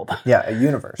world. Yeah, a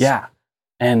universe. Yeah.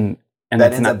 And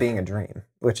that ends up being a dream,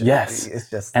 which is it's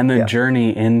just the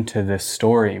journey into this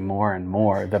story more and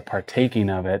more, the partaking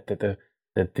of it that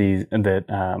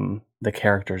the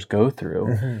characters go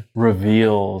through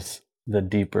reveals the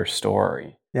deeper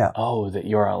story. Yeah. Oh, that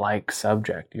you're a like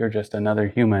subject. You're just another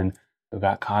human who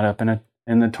got caught up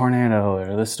in the tornado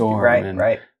or the storm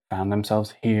and found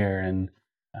themselves here, and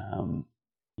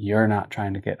you're not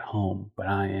trying to get home, but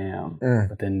I am.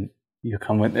 But then you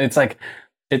come with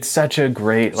it's such a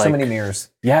great so many mirrors.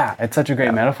 Yeah, it's such a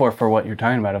great metaphor for what you're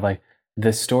talking about of like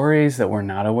the stories that we're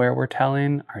not aware we're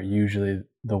telling are usually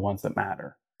the ones that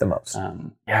matter the most.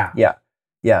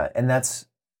 Yeah. And that's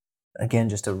again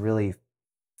just a really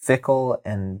fickle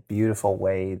and beautiful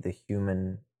way the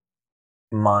human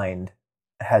mind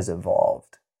has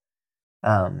evolved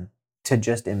to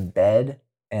just embed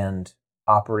and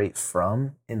operate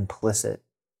from implicit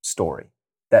story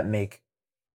that make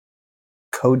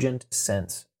cogent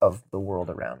sense of the world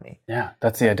around me. Yeah,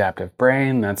 that's the adaptive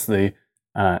brain. That's the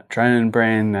Trinan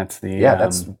brain. That's the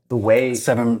that's the way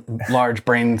 7 large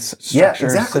brain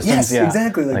structures. Exactly. Systems. Yes,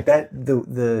 exactly. Like that.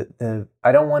 The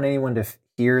I don't want anyone to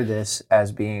hear this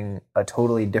as being a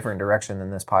totally different direction than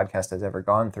this podcast has ever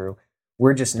gone through.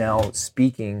 We're just now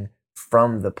speaking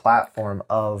from the platform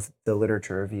of the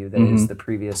literature review that is the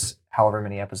previous however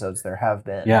many episodes there have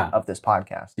been of this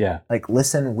podcast. Yeah. Like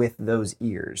listen with those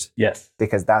ears. Yes.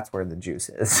 Because that's where the juice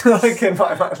is. Like in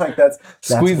my mind, like that's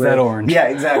squeeze where, that orange. Yeah,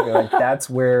 exactly. Like that's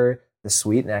where the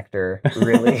sweet nectar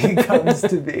really comes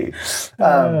to be.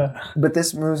 But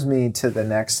this moves me to the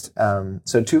next.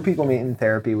 So 2 people meet in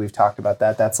therapy. We've talked about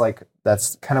that.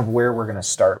 That's kind of where we're going to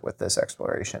start with this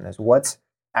exploration is what's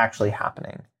actually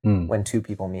happening when 2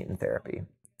 people meet in therapy.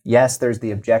 Yes, there's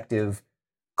the objective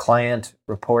client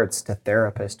reports to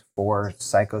therapist for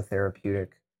psychotherapeutic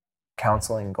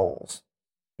counseling goals.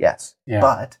 Yes. Yeah.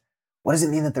 But what does it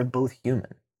mean that they're both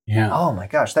human? Yeah. Oh my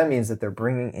gosh, that means that they're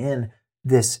bringing in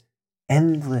this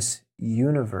endless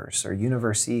universe or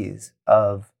universes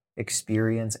of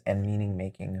experience and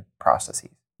meaning-making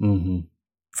processes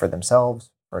for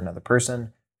themselves, for another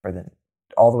person,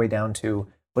 all the way down to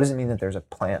what does it mean that there's a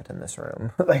plant in this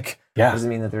room? What does it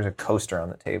mean that there's a coaster on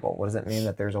the table? What does it mean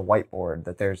that there's a whiteboard,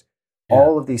 that there's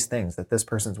all of these things, that this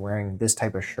person's wearing this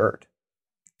type of shirt?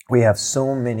 We have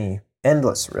so many,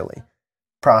 endless really,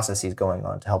 processes going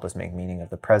on to help us make meaning of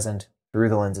the present through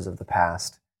the lenses of the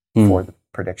past for the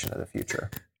prediction of the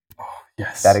future. Oh,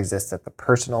 yes. That exists at the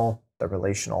personal, the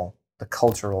relational, the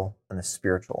cultural, and the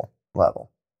spiritual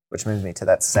level, which moves me to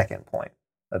that second point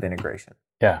of integration.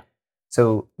 Yeah.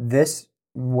 So this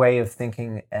way of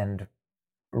thinking and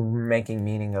making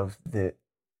meaning of the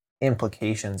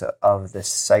implications of this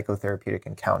psychotherapeutic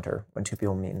encounter when 2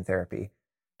 people meet in therapy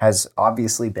has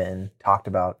obviously been talked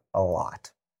about a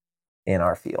lot in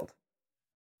our field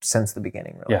since the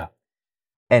beginning, really. Yeah.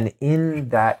 And in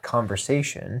that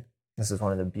conversation, this is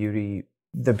one of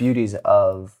the beauties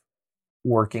of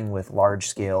working with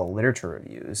large-scale literature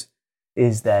reviews,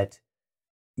 is that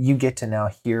you get to now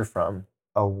hear from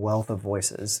a wealth of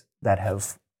voices that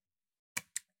have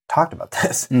talked about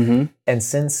this. And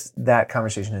since that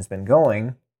conversation has been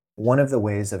going, one of the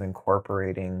ways of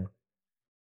incorporating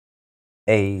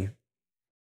a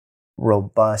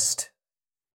robust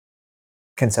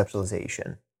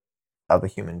conceptualization of a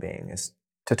human being is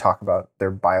to talk about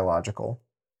their biological,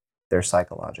 their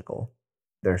psychological,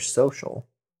 their social,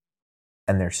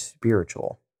 and their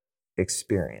spiritual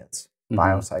experience.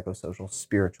 Biopsychosocial,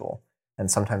 spiritual, and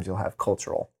sometimes you'll have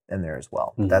cultural in there as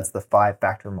well. That's the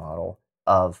 5-factor model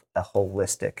of a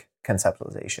holistic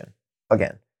conceptualization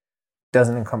again,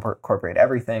 doesn't incorporate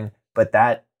everything, but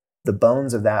the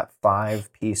bones of that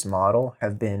 5-piece model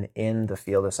have been in the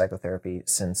field of psychotherapy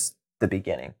since the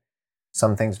beginning.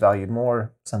 Some things valued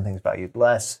more, some things valued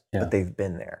less, but they've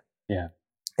been there. Yeah.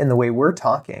 And the way we're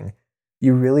talking,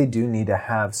 you really do need to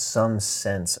have some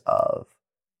sense of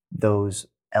those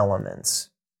elements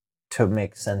to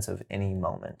make sense of any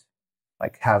moment.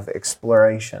 Like have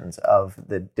explorations of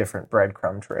the different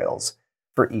breadcrumb trails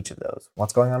for each of those.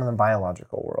 What's going on in the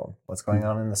biological world? What's going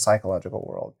on in the psychological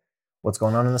world? What's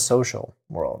going on in the social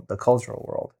world, the cultural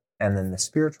world, and then the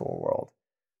spiritual world?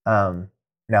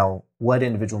 Now, what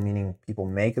individual meaning people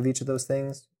make of each of those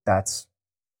things, that's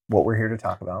what we're here to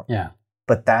talk about. Yeah.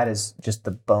 But that is just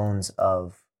the bones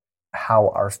of how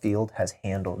our field has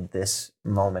handled this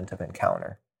moment of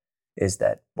encounter, is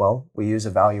that, well, we use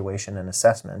evaluation and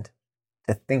assessment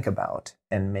to think about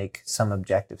and make some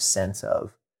objective sense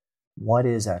of what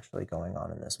is actually going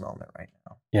on in this moment right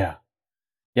now. Yeah.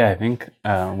 Yeah, I think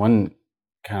one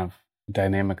kind of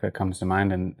dynamic that comes to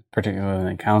mind, and particularly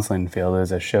in the counseling field,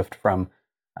 is a shift from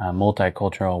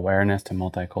multicultural awareness to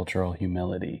multicultural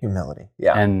humility. Humility,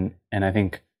 yeah. And I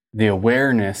think the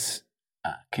awareness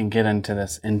can get into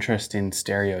this interesting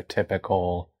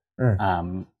stereotypical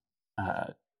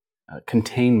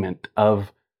containment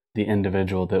of the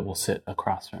individual that will sit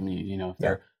across from you. You know, if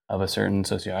they're of a certain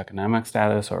socioeconomic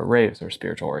status or race or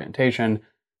spiritual orientation,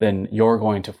 then you're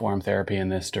going to form therapy in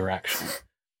this direction,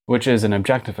 which is an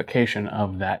objectification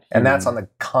of that. And that's on the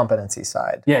competency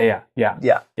side. Yeah.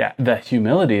 The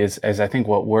humility is I think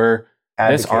what we're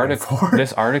this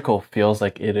article feels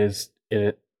like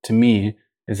it to me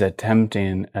is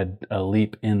attempting a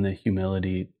leap in the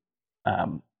humility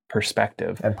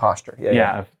perspective and posture.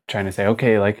 Of trying to say,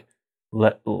 okay, like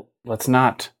let's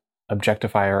not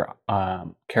objectify or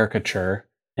caricature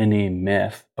any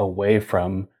myth away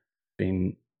from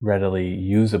being readily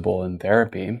usable in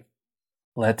therapy.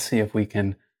 Let's see if we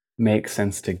can make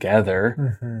sense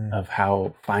together of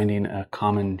how finding a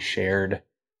common shared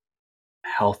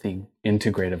healthy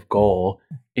integrative goal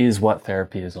is what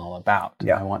therapy is all about.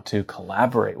 I want to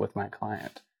collaborate with my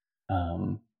client,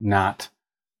 not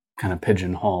kind of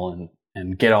pigeonhole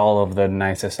and get all of the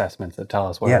nice assessments that tell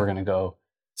us where we're going to go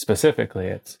specifically.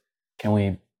 It's, can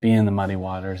we be in the muddy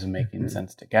waters and making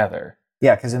sense together?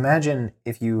 Yeah, because imagine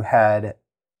if you had,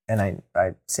 and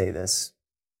I say this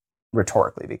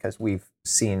rhetorically because we've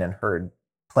seen and heard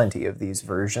plenty of these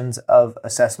versions of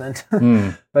assessment,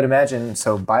 but imagine,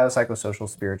 so biopsychosocial,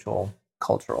 spiritual,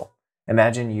 cultural.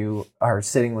 Imagine you are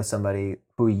sitting with somebody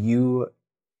who you,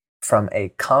 from a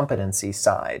competency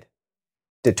side,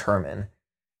 determine,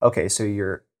 okay, so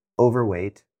you're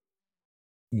overweight,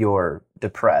 you're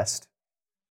depressed,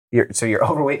 you're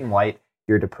overweight and white,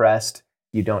 you're depressed,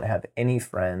 you don't have any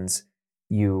friends,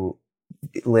 you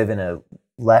live in a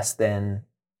less than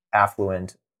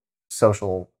affluent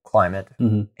social climate,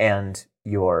 and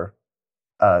you're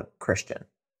a Christian.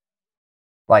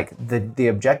 Like the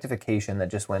objectification that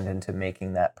just went into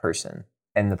making that person,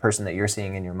 and the person that you're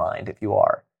seeing in your mind, if you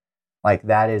are, like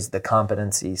that is the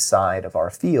competency side of our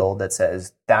field that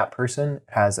says that person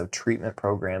has a treatment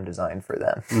program designed for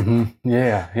them.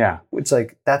 Yeah. Which,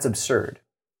 like, that's absurd.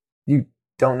 You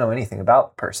don't know anything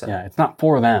about the person. Yeah, it's not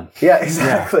for them. Yeah,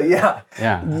 exactly. Yeah.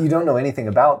 Yeah. You don't know anything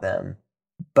about them,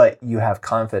 but you have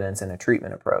confidence in a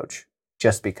treatment approach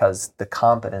just because the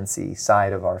competency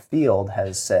side of our field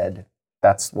has said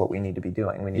that's what we need to be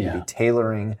doing. We need to be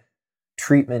tailoring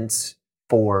treatments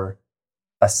for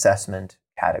assessment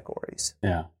categories.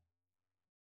 Yeah.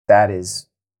 That is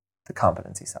the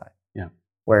competency side. Yeah.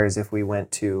 Whereas if we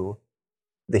went to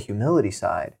the humility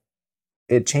side,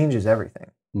 it changes everything.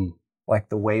 Like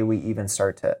the way we even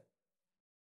start to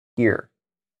hear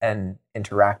and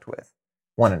interact with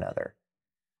one another.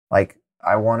 Like,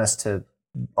 I want us to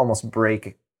almost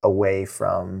break away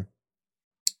from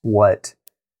what,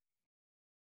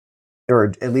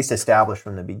 or at least establish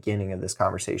from the beginning of this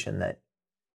conversation, that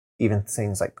even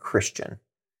things like Christian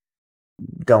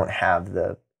don't have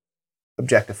the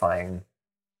objectifying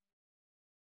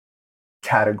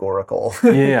categorical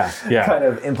kind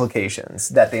of implications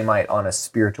that they might on a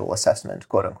spiritual assessment,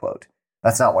 quote unquote.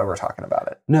 That's not why we're talking about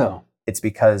it. No. It's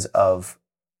because of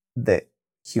the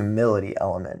humility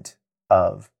element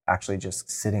of actually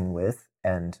just sitting with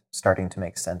and starting to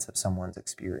make sense of someone's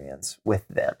experience with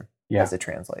them as a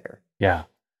translator. Yeah.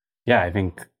 I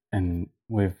think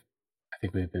we've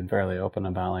been fairly open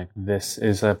about, like, this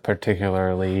is a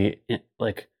particularly,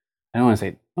 like, I don't want to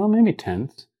say, well, maybe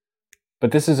tense,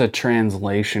 but this is a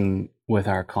translation with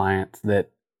our clients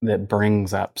that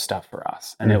brings up stuff for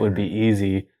us. And it would be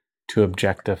easy to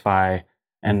objectify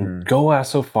and go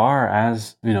so far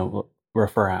as,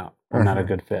 refer out. I'm not a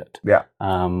good fit. Yeah.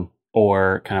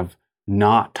 Or kind of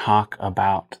not talk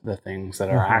about the things that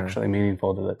are actually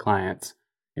meaningful to the clients.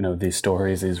 These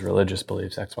stories, these religious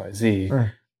beliefs, X, Y, Z.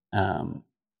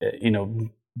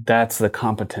 That's the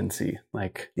competency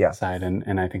side.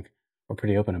 And I think we're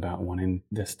pretty open about wanting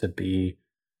this to be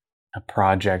a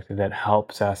project that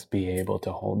helps us be able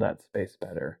to hold that space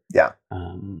better. Yeah.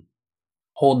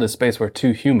 Hold the space where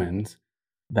two humans,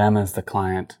 them as the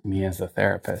client, me as the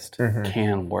therapist,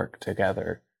 can work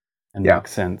together and make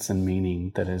sense and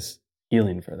meaning that is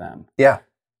healing for them. Yeah.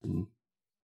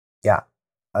 Yeah.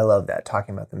 I love that,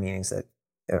 talking about the meanings that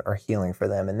are healing for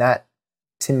them. And that,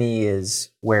 to me,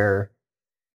 is where,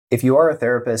 if you are a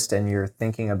therapist and you're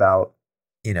thinking about,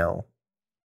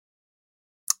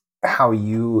 how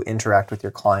you interact with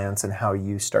your clients and how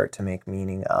you start to make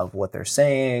meaning of what they're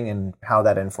saying and how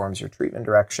that informs your treatment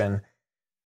direction,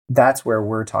 that's where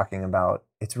we're talking about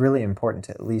it's really important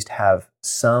to at least have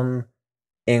some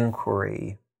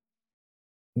inquiry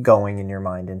going in your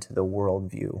mind into the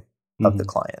worldview of the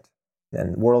client.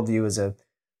 And worldview is a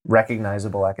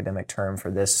recognizable academic term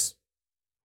for this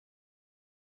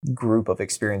group of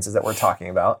experiences that we're talking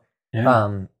about.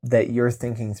 Yeah. That you're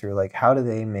thinking through, like, how do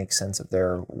they make sense of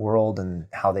their world and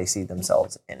how they see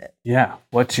themselves in it? Yeah.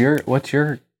 What's your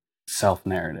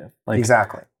self-narrative? Like,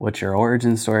 exactly. What's your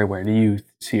origin story? Where do you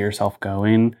see yourself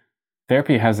going?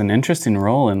 Therapy has an interesting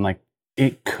role in, like,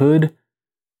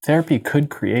 therapy could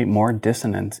create more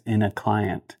dissonance in a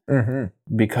client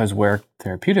because where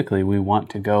therapeutically we want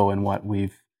to go and what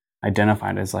we've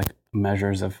identified as like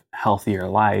measures of healthier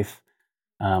life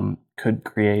could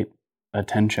create a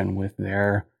tension with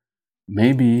their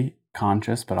maybe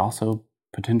conscious but also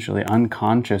potentially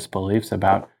unconscious beliefs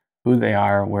about who they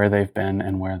are, where they've been,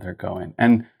 and where they're going.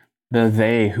 And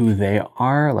who they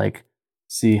are, like,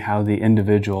 see how the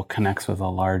individual connects with a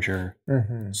larger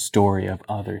story of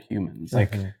other humans.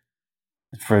 Like,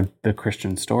 for the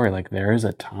Christian story, like, there is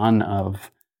a ton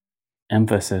of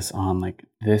emphasis on, like,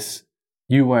 this,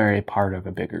 you are a part of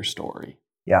a bigger story.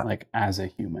 Yeah. Like, as a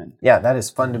human. Yeah, that is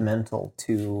fundamental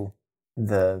to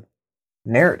the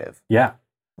narrative. Yeah.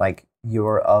 Like,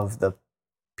 you're of the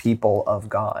people of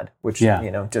God, which,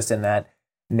 just in that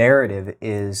narrative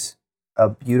is a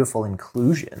beautiful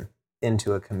inclusion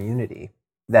into a community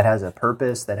that has a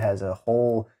purpose, that has a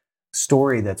whole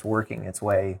story that's working its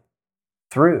way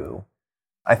through.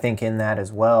 I think in that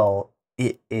as well,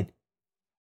 it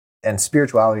and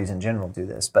spiritualities in general do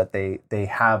this, but they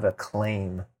have a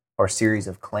claim or series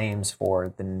of claims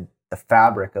for the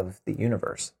fabric of the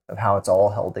universe, of how it's all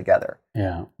held together.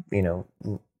 Yeah.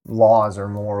 Laws or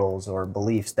morals or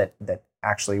beliefs that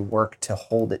actually work to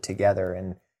hold it together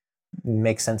and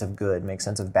make sense of good, make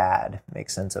sense of bad, make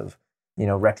sense of,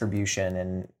 retribution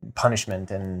and punishment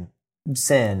and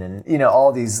sin and,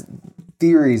 all these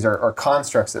theories or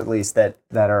constructs, at least, that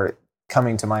are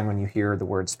coming to mind when you hear the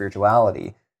word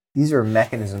spirituality. These are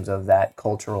mechanisms of that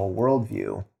cultural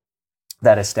worldview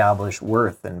that establish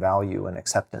worth and value and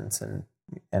acceptance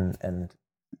and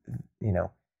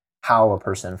how a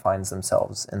person finds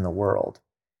themselves in the world.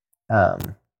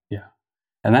 Yeah.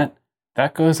 And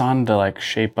that goes on to, like,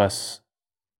 shape us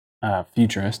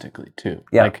futuristically too.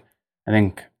 Yeah. Like, I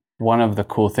think one of the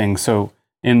cool things, so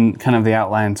in kind of the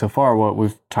outline so far, what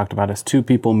we've talked about is two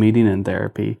people meeting in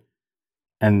therapy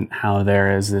and how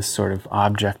there is this sort of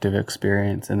objective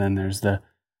experience. And then there's the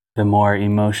more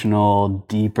emotional,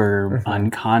 deeper,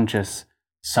 unconscious,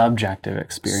 subjective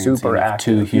experience of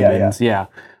two humans. Yeah.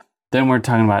 Then we're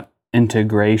talking about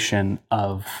integration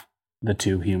of the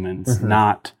two humans,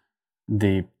 not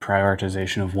the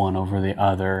prioritization of one over the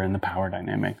other and the power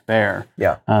dynamic there.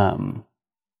 Yeah.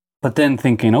 But then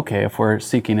thinking, okay, if we're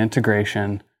seeking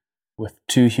integration with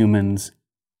two humans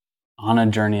on a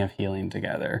journey of healing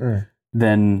together,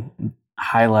 then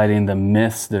highlighting the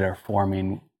myths that are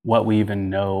forming what we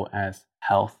even know as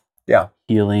health,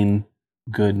 healing,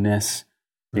 goodness,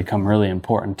 become really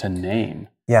important to name.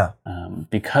 Yeah.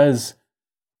 Because,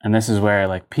 and this is where,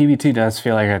 like, PBT does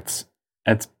feel like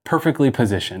it's perfectly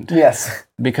positioned. Yes.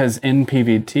 Because in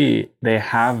PBT, they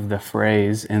have the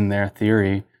phrase in their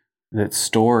theory that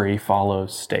story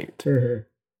follows state.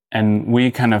 And we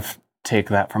kind of take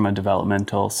that from a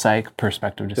developmental psych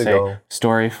perspective to say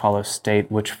story follows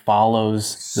state, which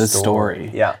follows the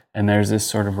story. Yeah. And there's this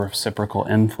sort of reciprocal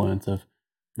influence of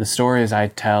the stories I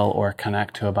tell or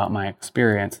connect to about my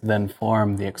experience then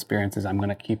form the experiences I'm going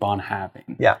to keep on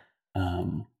having. Yeah.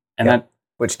 And that,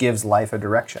 which gives life a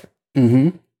direction.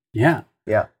 Yeah.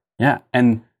 Yeah. Yeah.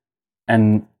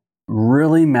 And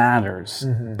really matters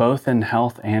both in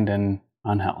health and in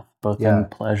unhealth, both in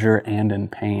pleasure and in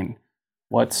pain.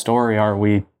 What story are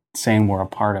we saying we're a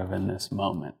part of in this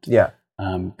moment. Yeah.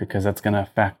 Because that's going to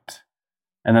affect,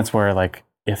 and that's where, like,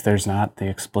 if there's not the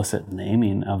explicit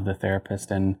naming of the therapist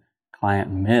and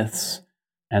client myths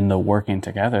and the working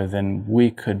together, then we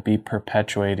could be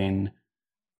perpetuating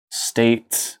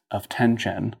states of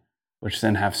tension, which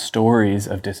then have stories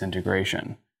of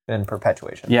disintegration and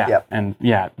perpetuation. Yeah. Yep. And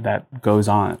that goes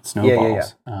on. It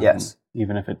snowballs. Yes.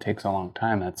 Even if it takes a long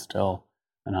time, that's still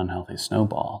an unhealthy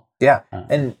snowball. Yeah.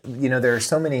 And, there are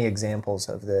so many examples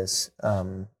of this,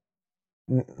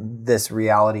 this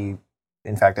reality.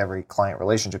 In fact, every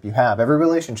relationship you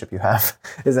have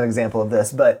is an example of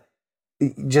this. But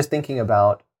just thinking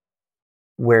about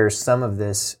where some of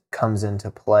this comes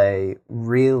into play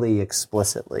really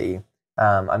explicitly,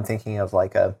 I'm thinking of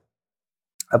like a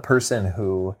person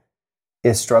who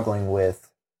is struggling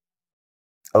with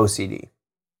OCD.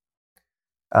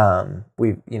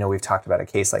 We've talked about a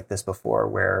case like this before,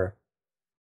 where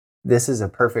this is a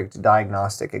perfect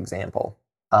diagnostic example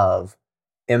of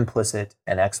implicit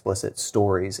and explicit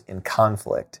stories in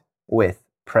conflict with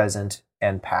present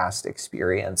and past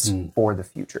experience for the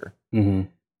future,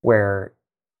 where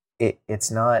it's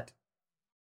not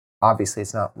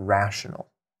rational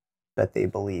that they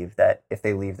believe that if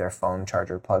they leave their phone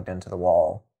charger plugged into the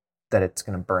wall, that it's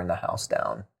going to burn the house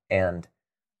down and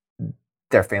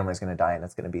their family's going to die and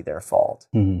it's going to be their fault.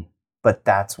 But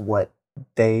that's what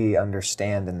they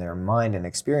understand in their mind and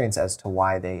experience as to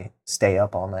why they stay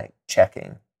up all night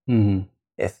checking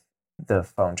if the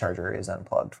phone charger is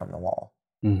unplugged from the wall.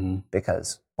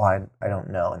 Because, I don't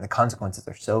know. And the consequences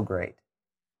are so great.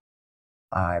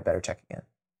 I better check again.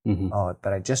 Oh,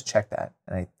 but I just checked that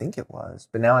and I think it was,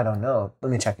 but now I don't know.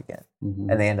 Let me check again.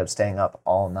 And they end up staying up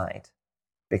all night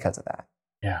because of that.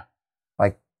 Yeah.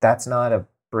 Like, that's not a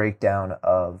breakdown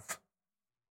of,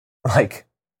 like,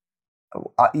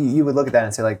 you would look at that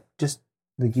and say, like,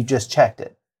 you just checked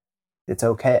it. It's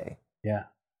okay. Yeah.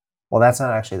 Well, that's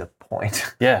not actually the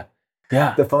point. Yeah.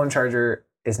 Yeah. The phone charger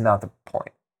is not the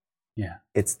point. Yeah.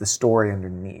 It's the story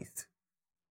underneath.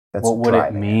 That's what would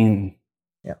it mean?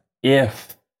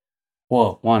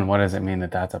 One, what does it mean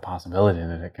that that's a possibility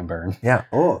that it can burn? Yeah.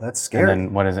 Oh, that's scary. And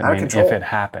then what does it mean if it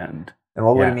happened? And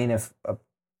what would it mean if a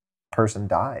person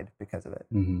died because of it?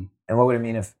 And what would it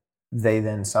mean if they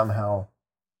then somehow,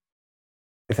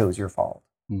 if it was your fault?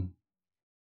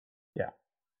 Yeah.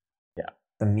 Yeah.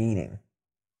 The meaning.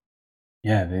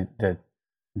 Yeah.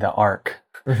 The arc,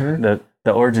 the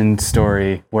origin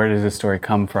story. Where does the story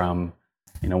come from?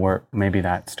 Where maybe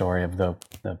that story of the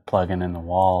plug-in in the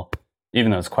wall,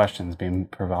 even those questions being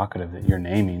provocative that you're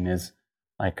naming, is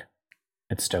like,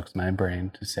 it stokes my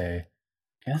brain to say,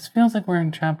 this feels like we're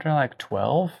in chapter like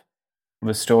 12 of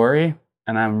a story,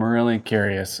 and I'm really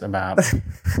curious about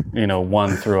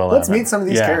 1 through 11. Let's meet some of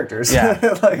these characters. Yeah.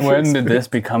 When did this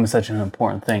become such an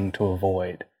important thing to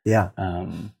avoid? Yeah.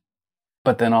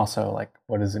 But then also, like,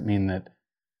 what does it mean that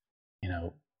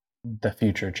the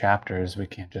future chapters we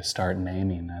can't just start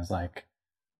naming as, like,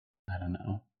 I don't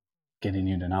know, getting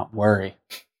you to not worry.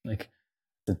 Like,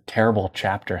 it's a terrible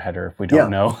chapter header if we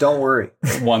don't know. Don't worry.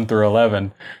 1 through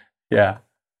 11. Yeah.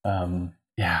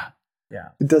 Yeah.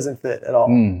 It doesn't fit at all.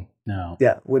 No.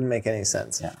 Yeah. Wouldn't make any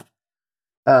sense. Yeah.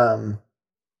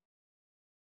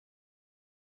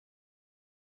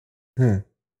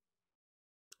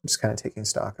 Just kind of taking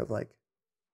stock of, like,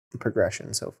 the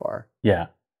progression so far. Yeah.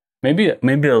 Maybe a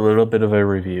little bit of a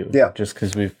review. Yeah. Just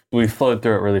because we've flowed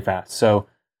through it really fast. So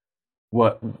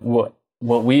what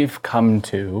we've come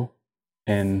to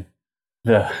in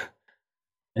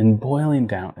boiling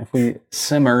down, if we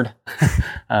simmered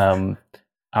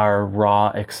our raw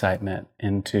excitement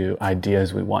into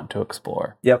ideas we want to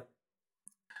explore. Yep.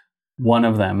 One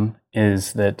of them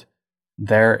is that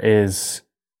there is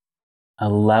a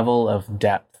level of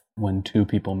depth when 2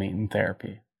 people meet in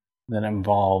therapy that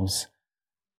involves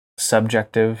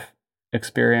subjective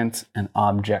experience and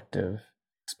objective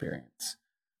experience.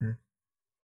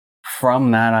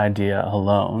 From that idea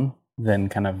alone, then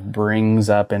kind of brings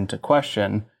up into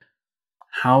question,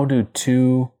 how do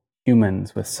 2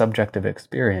 humans with subjective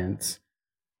experience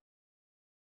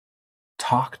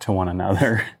talk to one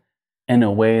another in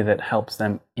a way that helps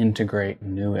them integrate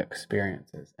new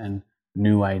experiences and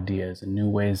new ideas and new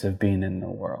ways of being in the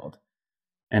world?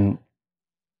 And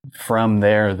from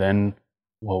there, then,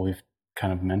 what we've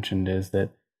kind of mentioned is that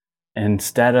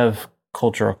instead of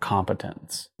cultural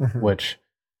competence, which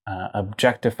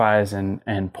objectifies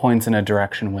and points in a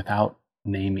direction without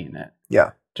naming it,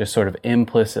 just sort of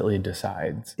implicitly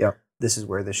decides, this is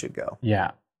where this should go.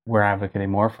 Yeah, we're advocating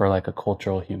more for, like, a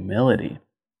cultural humility,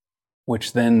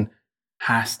 which then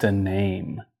has to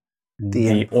name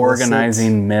the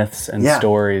organizing myths and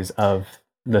stories of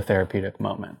the therapeutic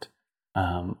moment,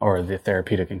 or the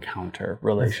therapeutic encounter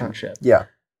relationship. Yeah.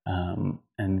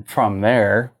 And from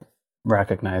there,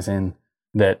 recognizing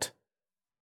that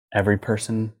every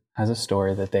person has a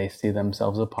story that they see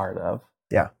themselves a part of.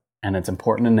 Yeah. And it's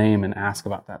important to name and ask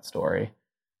about that story.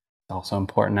 It's also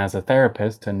important as a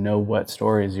therapist to know what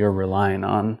stories you're relying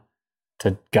on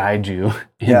to guide you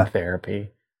in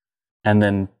therapy. And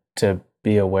then to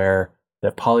be aware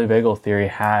that polyvagal theory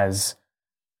has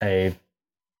a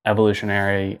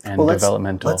evolutionary and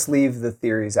developmental. Let's leave the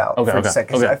theories out for a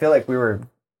second. Okay.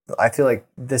 I feel like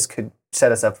this could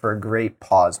set us up for a great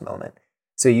pause moment.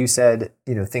 So you said,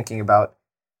 thinking about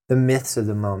the myths of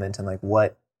the moment and like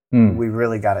what we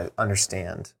really got to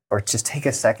understand, or just take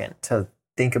a second to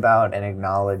think about and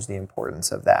acknowledge the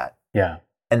importance of that. Yeah.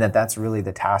 And that's really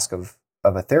the task of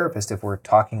a therapist if we're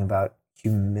talking about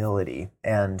humility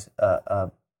and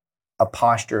a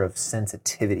posture of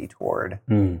sensitivity toward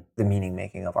the meaning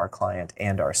making of our client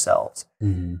and ourselves.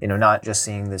 Mm-hmm. Not just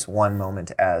seeing this one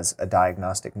moment as a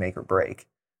diagnostic make or break,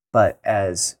 but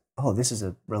as, this is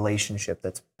a relationship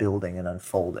that's building and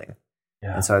unfolding.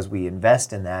 Yeah. And so as we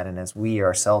invest in that, and as we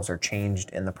ourselves are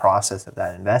changed in the process of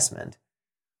that investment,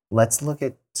 let's look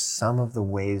at some of the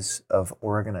ways of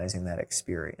organizing that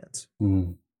experience.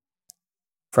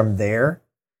 From there,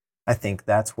 I think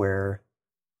that's where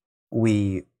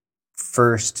we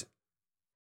first,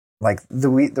 like the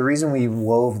reason we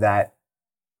wove that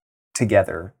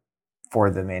together for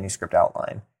the manuscript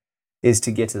outline is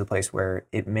to get to the place where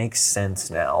it makes sense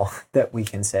now that we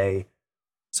can say,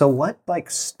 so what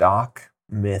like stock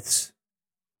myths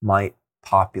might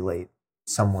populate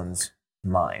someone's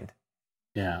mind?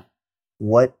 Yeah.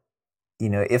 What,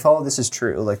 if all of this is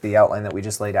true, like the outline that we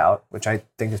just laid out, which I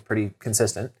think is pretty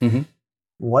consistent,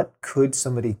 what could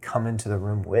somebody come into the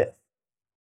room with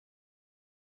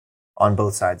on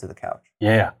both sides of the couch?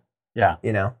 Yeah. Yeah.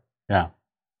 Yeah.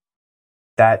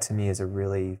 That to me is a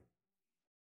really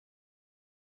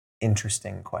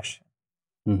interesting question.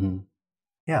 Mm-hmm.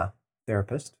 Yeah.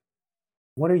 Therapist,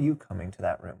 what are you coming to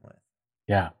that room with?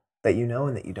 Yeah. That you know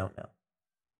and that you don't know.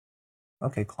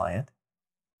 Okay, client,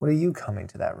 what are you coming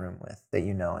to that room with that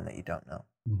you know and that you don't know?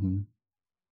 Mm-hmm.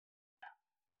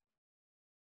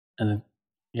 And then,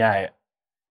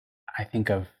 I think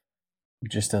of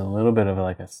just a little bit of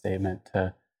like a statement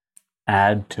to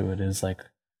add to it is like,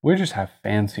 we just have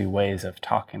fancy ways of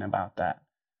talking about that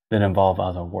involve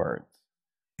other words.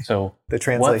 So the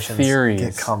translations what theories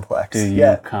get complex. do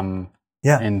you come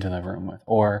into the room with?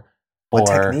 Or what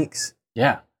techniques?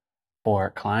 Yeah. For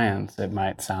clients, it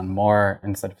might sound more,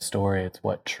 instead of story, it's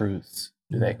what truths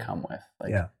do they come with?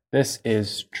 Like, this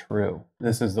is true.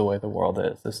 This is the way the world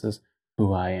is. This is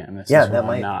who I am. This is who that I'm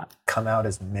might not. Come out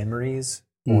as memories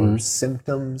or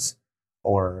symptoms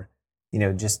or,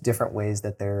 just different ways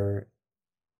that they're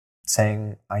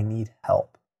saying, I need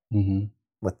help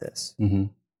with this.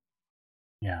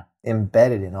 Yeah.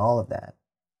 Embedded in all of that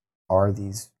are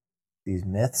these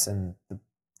myths and the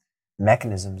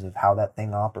mechanisms of how that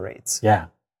thing operates. Yeah.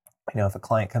 If a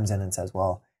client comes in and says,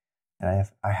 well,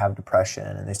 I have depression,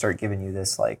 and they start giving you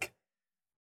this like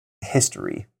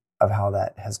history of how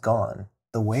that has gone,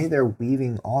 the way they're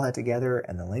weaving all that together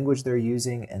and the language they're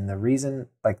using and the reason,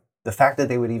 like the fact that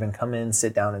they would even come in,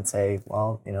 sit down and say,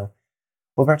 well,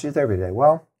 what brought you to therapy today?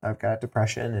 Well, I've got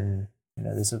depression, and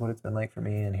this is what it's been like for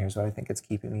me, and here's what I think it's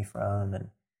keeping me from. And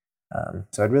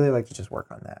so I'd really like to just work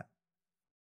on that.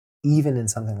 Even in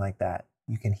something like that,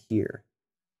 you can hear,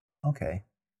 okay,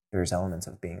 there's elements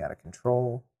of being out of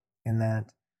control in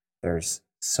that. There's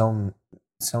so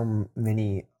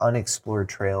many unexplored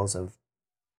trails of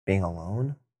being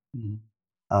alone,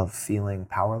 of feeling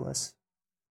powerless.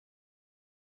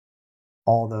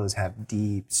 All those have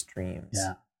deep streams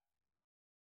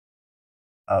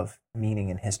of meaning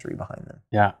and history behind them.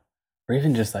 Yeah. Or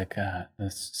even just like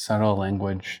this subtle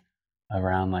language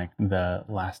around like the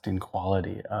lasting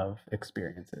quality of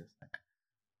experiences. Like,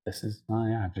 this is,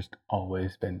 I've just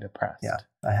always been depressed. Yeah,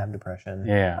 I have depression.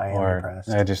 Yeah, I am depressed.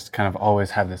 I just kind of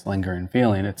always have this lingering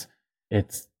feeling. It's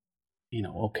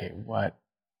okay,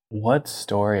 what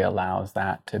story allows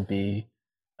that to be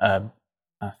a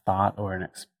thought or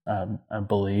a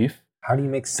belief? How do you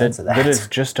make sense of that? That is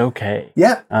just okay.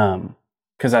 Yeah.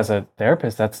 Because as a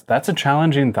therapist, that's a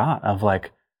challenging thought of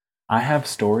like, I have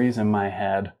stories in my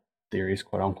head, theories,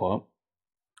 quote unquote,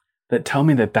 that tell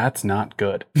me that that's not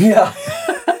good. Yeah.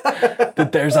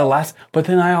 That there's a less, but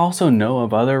then I also know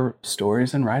of other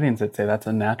stories and writings that say that's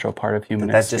a natural part of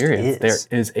human experience. There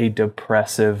is a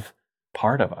depressive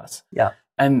part of us. Yeah.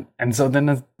 And so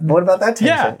then what about that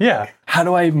tension? Yeah. How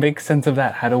do I make sense of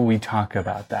that? How do we talk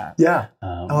about that? Yeah.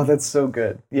 That's so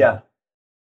good. Yeah.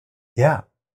 Yeah.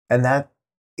 And that,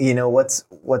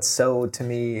 what's so to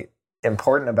me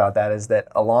important about that is that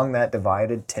along that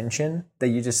divided tension that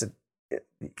you just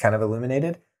kind of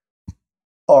illuminated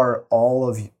are all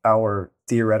of our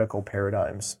theoretical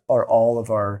paradigms, are all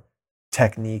of our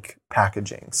technique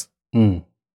packagings.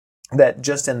 That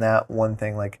just in that one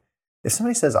thing, like if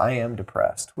somebody says, I am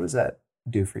depressed, what does that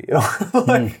do for you?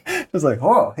 It's like,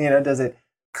 oh, does it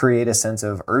create a sense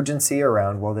of urgency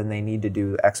around, well, then they need to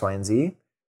do X, Y, and Z?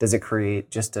 Does it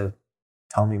create just to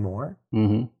tell me more?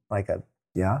 Like that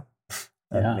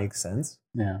makes sense.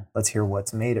 Yeah. Let's hear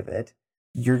what's made of it.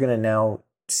 You're going to now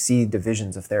see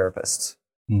divisions of therapists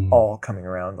all coming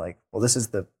around like, well, this is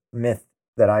the myth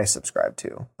that I subscribe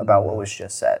to about what was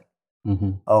just said.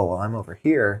 Oh, well, I'm over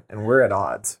here and we're at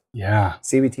odds. Yeah.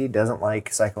 CBT doesn't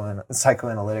like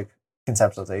psychoanalytic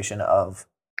conceptualization of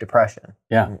depression.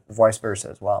 Yeah. And vice versa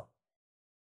as well.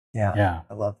 Yeah. Yeah.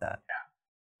 I love that. Yeah.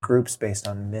 Groups based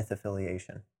on myth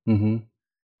affiliation.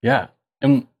 Yeah.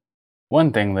 And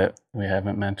one thing that we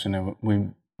haven't mentioned, and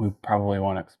we probably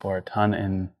won't explore a ton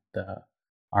in the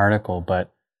article,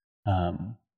 but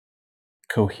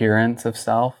coherence of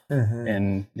self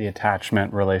in the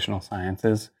attachment relational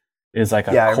sciences is like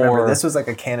a core. I remember this was like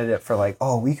a candidate for like,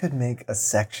 oh, we could make a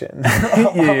section.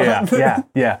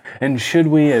 Yeah. And should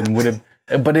we? And would it?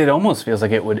 But it almost feels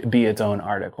like it would be its own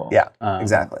article. Yeah,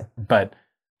 exactly. But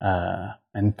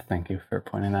and thank you for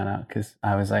pointing that out, because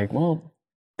I was like, well,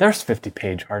 there's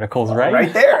 50-page articles, right?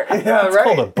 Right there. Yeah, it's right.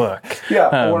 called a book.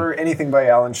 Yeah, or anything by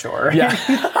Alan Shore.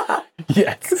 Yeah.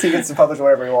 Yes. Because he gets to publish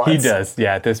whatever he wants. He does.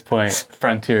 Yeah, at this point,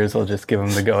 Frontiers will just give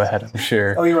him the go-ahead, I'm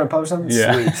sure. Oh, you want to publish them?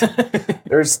 Yeah. Sweet.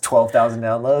 There's 12,000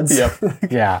 downloads.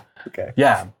 Yep. Yeah. Okay.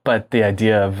 Yeah, but the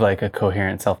idea of like a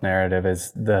coherent self-narrative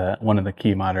is one of the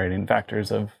key moderating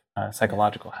factors of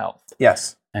psychological health.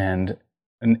 Yes. And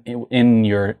in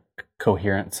your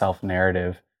coherent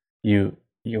self-narrative, you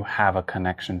have a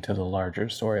connection to the larger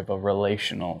story of a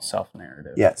relational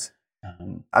self-narrative. Yes.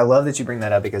 I love that you bring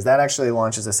that up, because that actually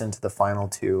launches us into the final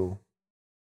two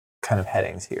kind of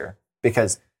headings here.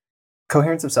 Because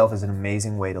coherence of self is an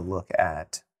amazing way to look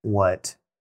at what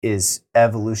is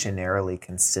evolutionarily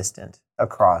consistent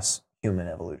across human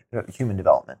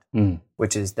development,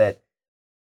 which is that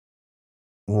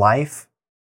life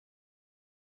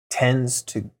tends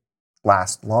to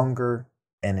last longer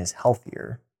and is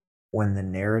healthier when the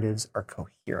narratives are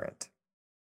coherent.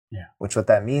 Yeah. Which what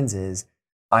that means is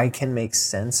I can make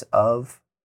sense of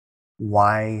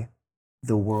why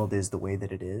the world is the way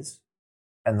that it is,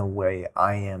 and the way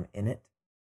I am in it,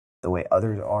 the way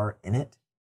others are in it.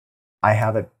 I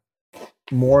have a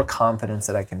more confidence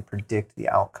that I can predict the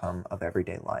outcome of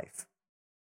everyday life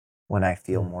when I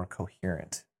feel more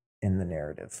coherent in the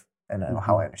narrative and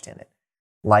how I understand it.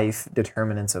 Life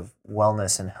determinants of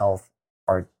wellness and health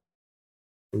are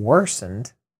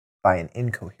worsened by an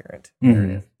incoherent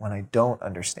narrative when I don't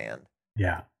understand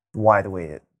why the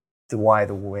way the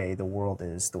world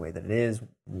is the way that it is,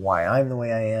 why I'm the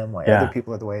way I am, why other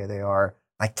people are the way they are.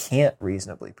 I can't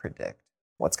reasonably predict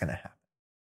what's going to happen.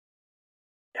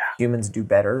 Yeah. Humans do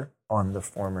better on the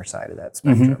former side of that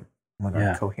spectrum when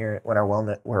our coherent, when our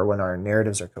wellness, or when our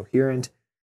narratives are coherent,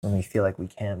 when we feel like we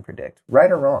can predict,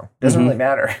 right or wrong, doesn't really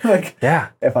matter.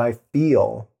 If I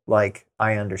feel like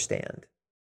I understand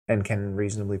and can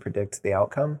reasonably predict the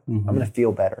outcome, I'm going to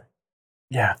feel better.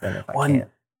 Yeah. Than if I can't.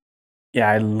 Yeah,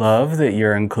 I love that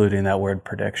you're including that word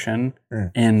prediction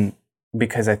in,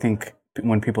 because I think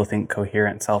when people think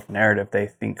coherent self-narrative, they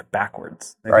think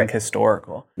backwards. They think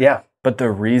historical. Yeah. But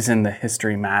the reason the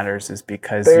history matters is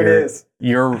because this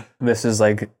is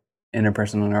like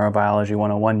interpersonal neurobiology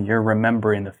 101, you're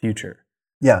remembering the future.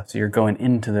 Yeah. So you're going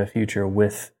into the future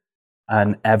with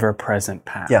an ever-present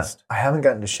past. Yeah. I haven't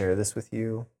gotten to share this with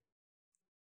you,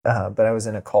 but I was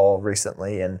in a call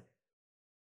recently and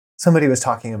somebody was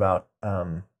talking about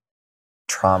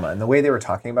trauma. And the way they were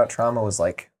talking about trauma was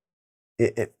like,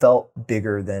 it felt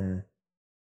bigger than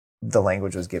the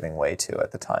language was giving way to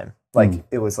at the time. Like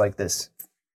it was like this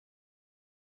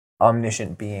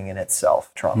omniscient being in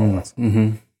itself, trauma was.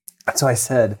 So I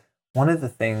said, one of the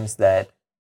things that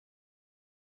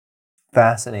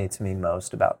fascinates me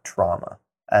most about trauma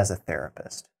as a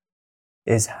therapist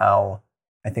is how,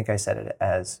 I think I said it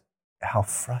as, how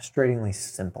frustratingly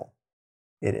simple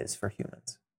it is for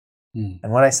humans.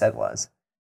 And what I said was,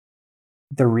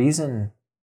 the reason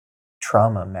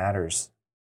trauma matters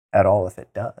at all, if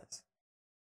it does,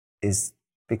 is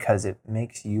because it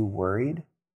makes you worried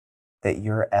that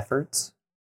your efforts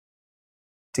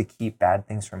to keep bad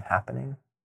things from happening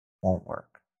won't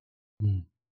work.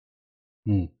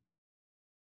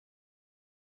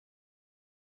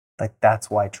 Like, that's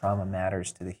why trauma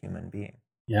matters to the human being.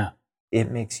 Yeah. it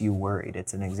makes you worried.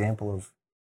 It's an example of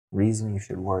reason you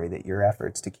should worry that your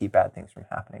efforts to keep bad things from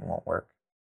happening won't work.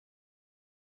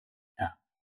 Yeah.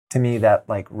 To me, that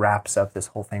like wraps up this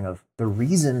whole thing of the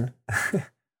reason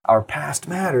our past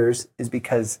matters is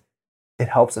because it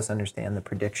helps us understand the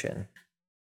prediction,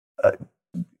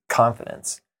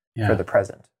 confidence for the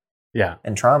present. Yeah.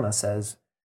 And trauma says,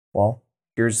 well,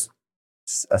 here's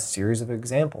a series of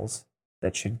examples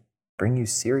that should bring you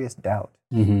serious doubt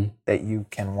that you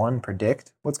can, one,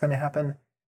 predict what's going to happen,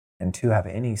 and two, have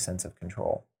any sense of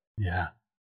control. Yeah.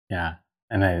 Yeah.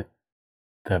 And I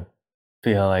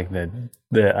feel like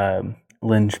the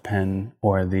linchpin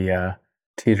or the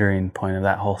teetering point of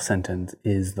that whole sentence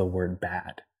is the word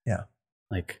bad. Yeah.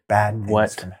 Like bad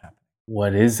things from happening.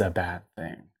 What is a bad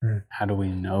thing? How do we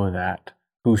know that?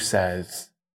 Who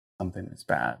says something is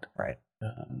bad? Right.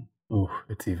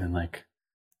 It's even like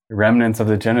remnants of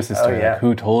the Genesis story. Like,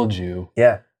 who told you?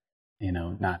 Yeah.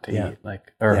 Not to eat.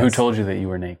 Like, or who told you that you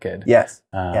were naked? Yes.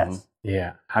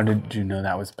 Yeah. How did you know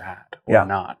that was bad or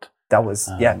not? That was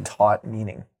taught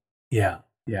meaning. Yeah.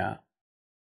 Yeah.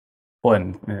 Well,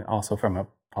 and also from a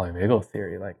polyvagal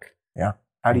theory, like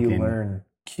how do you learn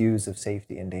cues of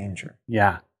safety and danger?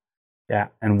 Yeah. Yeah.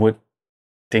 And what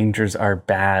dangers are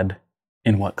bad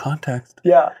in what context?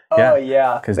 Yeah. Oh,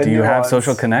 yeah. Because do you have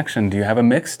social connection? Do you have a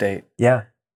mixed state? Yeah.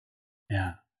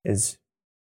 Yeah. Is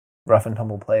rough and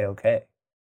tumble play okay?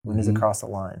 When does it cross the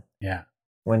line? Yeah.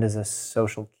 When does a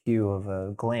social cue of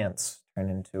a glance turn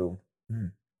into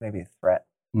maybe a threat?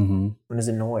 When does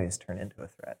a noise turn into a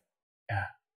threat?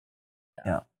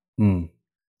 Yeah.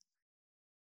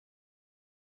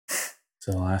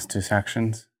 So the last two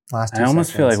sections? I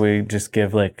almost feel like we just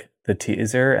give like the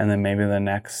teaser and then maybe the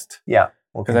next. Yeah.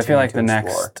 Because I feel like the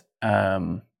next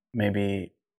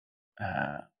maybe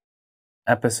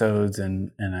episodes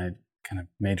and kind of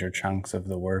major chunks of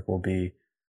the work will be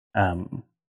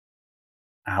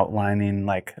outlining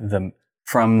like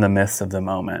from the myths of the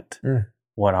moment.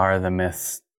 What are the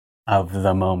myths of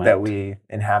the moment that we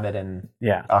inhabit and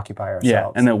occupy ourselves?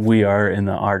 Yeah, and that we are in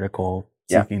the article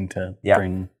seeking to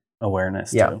bring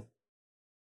awareness to.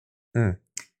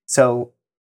 So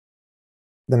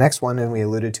the next one, and we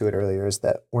alluded to it earlier, is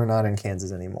that we're not in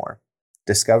Kansas anymore.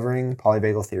 Discovering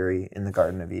polyvagal theory in the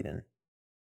Garden of Eden.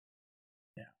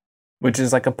 Yeah, which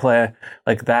is like a play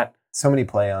like that. So many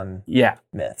play on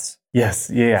myths. Yes,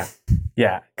 yeah.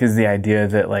 Because the idea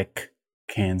that like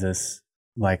Kansas,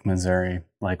 like Missouri,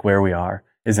 like where we are,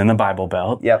 is in the Bible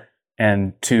Belt. Yep.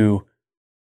 And to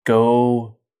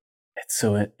go, it's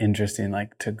so interesting,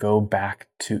 like to go back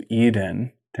to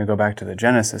Eden, to go back to the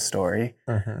Genesis story,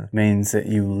 means that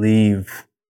you leave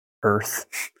Earth.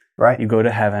 Right. You go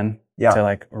to heaven to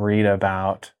like read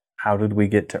about how did we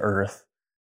get to Earth.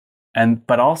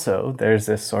 But also there's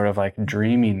this sort of like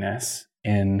dreaminess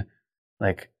in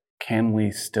like, can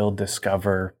we still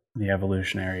discover the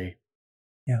evolutionary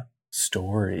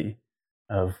story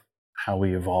of how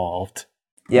we evolved?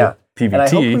 Yeah.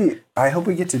 PVT. And I hope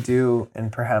we get to do,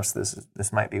 and perhaps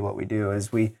this might be what we do,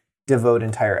 is we devote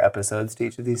entire episodes to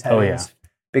each of these headings. Oh, yeah.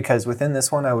 Because within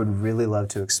this one, I would really love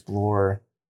to explore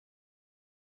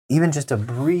even just a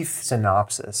brief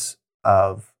synopsis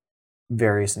of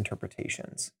various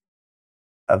interpretations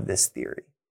of this theory,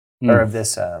 or of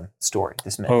this story,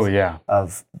 this myth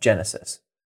of Genesis.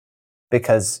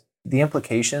 Because the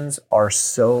implications are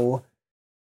so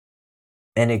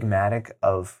enigmatic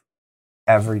of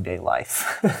everyday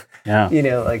life.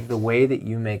 Like the way that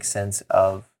you make sense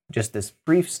of just this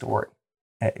brief story,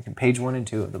 page 1 and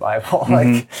 2 of the Bible.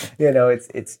 Like,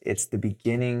 it's the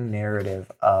beginning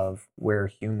narrative of where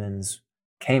humans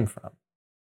came from.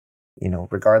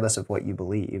 Regardless of what you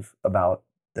believe about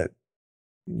the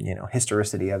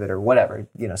historicity of it or whatever,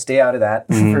 stay out of that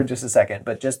for just a second,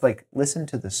 but just like listen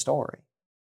to the story.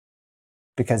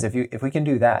 Because if we can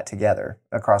do that together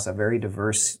across a very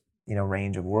diverse,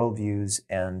 range of worldviews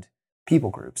and people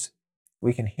groups,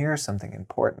 we can hear something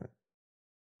important,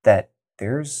 that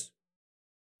there's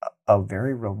a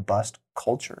very robust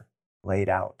culture laid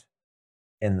out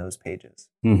in those pages.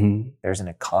 There's an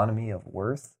economy of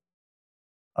worth,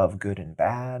 of good and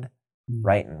bad,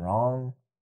 right and wrong.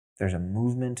 There's a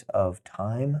movement of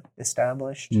time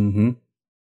established.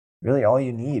 Really, all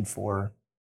you need for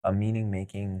a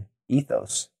meaning-making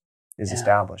ethos is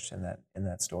established in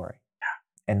that story.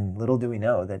 And little do we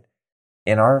know that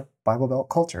in our Bible Belt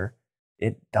culture,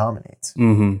 it dominates.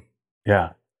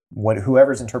 Yeah.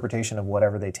 Whoever's interpretation of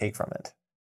whatever they take from it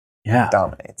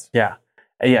dominates. Yeah.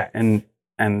 And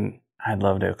I'd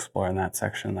love to explore in that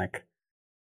section, like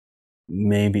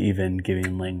maybe even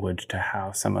giving language to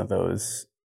how some of those,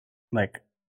 like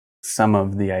some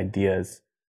of the ideas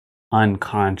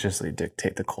unconsciously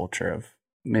dictate the culture of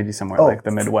maybe somewhere like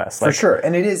the Midwest. For sure.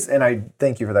 And it is, and I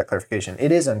thank you for that clarification.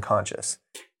 It is unconscious.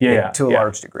 To a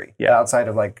large degree. Yeah. Outside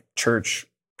of like church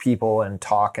people and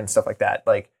talk and stuff like that.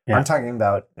 Like I'm talking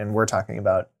about, and we're talking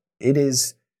about,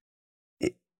 it's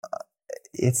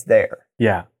there.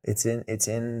 Yeah. It's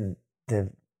in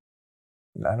the,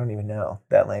 I don't even know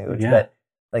that language, but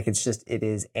like, it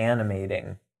is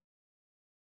animating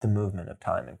the movement of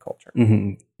time and culture.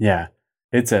 Mm-hmm. Yeah.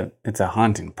 It's a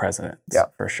haunting presence. Yeah.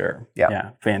 For sure. Yeah.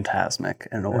 Yeah. Phantasmic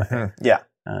in a way. Mm-hmm. Yeah.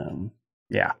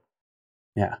 Yeah.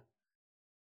 Yeah.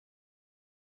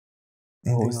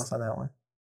 Anything else on that one?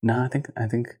 No, I think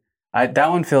that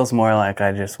one feels more like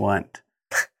I just want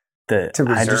I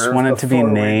just want it to be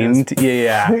named.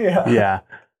 Yeah.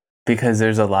 Because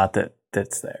there's a lot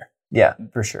that's there. Yeah,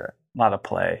 for sure. A lot of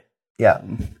play. Yeah.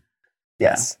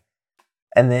 Yes.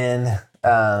 Yeah. And then,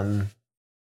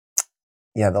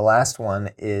 the last one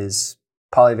is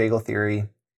polyvagal theory,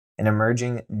 an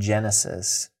emerging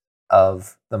genesis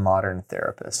of the modern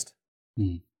therapist.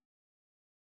 Which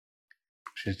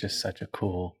is just such a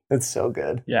cool. It's so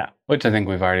good. Yeah. Which I think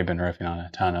we've already been riffing on a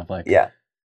ton of like. Yeah.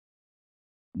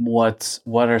 What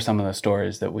are some of the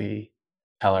stories that we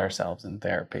tell ourselves in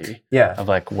therapy? Yeah. Of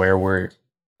like where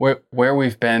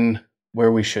we've been,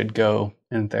 where we should go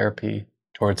in therapy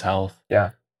towards health.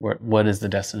 Yeah. What does the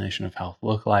destination of health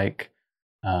look like?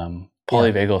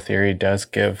 Polyvagal theory does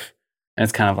give, and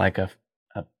it's kind of like I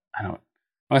don't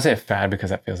want to say a fad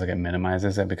because that feels like it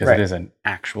minimizes it, because it is an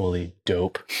actually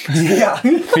dope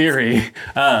theory.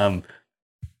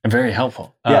 Very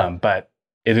helpful. But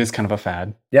it is kind of a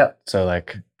fad. Yeah. So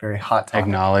like very hot topic.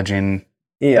 Acknowledging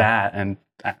that and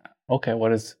okay,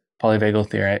 what is polyvagal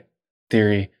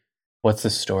theory? What's the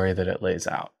story that it lays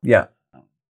out? Yeah.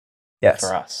 Yes.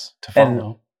 For us to follow.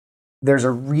 And there's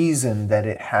a reason that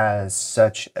it has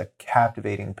such a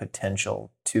captivating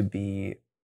potential to be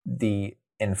the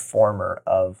informer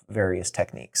of various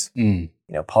techniques.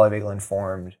 Polyvagal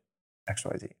informed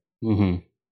XYZ. Mm-hmm.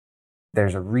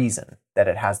 There's a reason that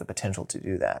it has the potential to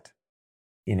do that.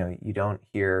 You don't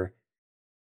hear,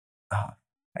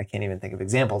 I can't even think of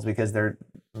examples because they're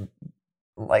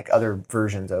like other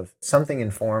versions of something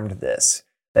informed this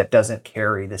that doesn't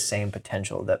carry the same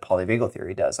potential that polyvagal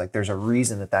theory does. Like there's a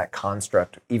reason that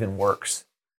construct even works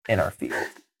in our field.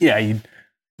 Yeah.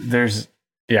 There's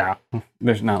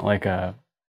not like a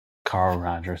Carl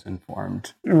Rogers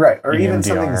informed. Right. Or EMDR. Even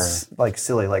something like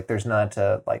silly, like there's not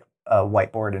a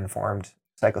whiteboard informed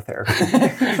psychotherapy.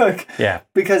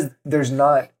 Because there's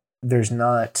not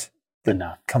the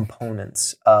enough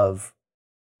components of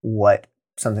what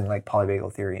something like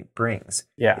polyvagal theory brings.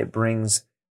 Yeah. It brings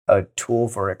a tool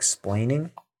for explaining,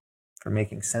 for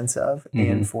making sense of,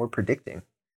 and for predicting.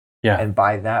 Yeah. And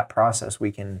by that process,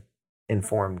 we can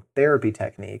inform therapy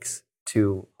techniques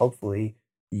to hopefully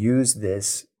use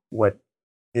this, what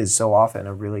is so often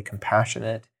a really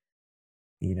compassionate,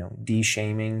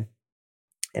 de-shaming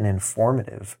and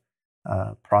informative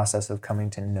process of coming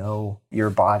to know your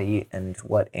body and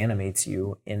what animates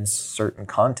you in certain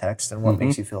contexts and what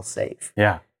makes you feel safe.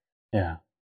 Yeah.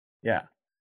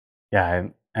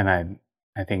 And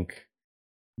I think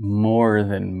more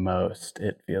than most,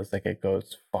 it feels like it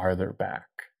goes farther back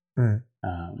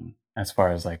as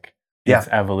far as like its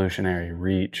evolutionary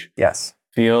reach. Yes.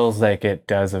 Feels like it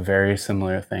does a very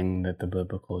similar thing that the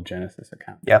biblical Genesis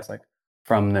account does, like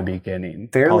from the beginning.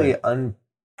 Fairly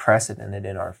unprecedented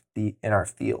in our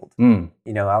field.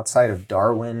 Outside of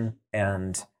Darwin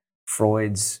and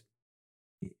Freud's,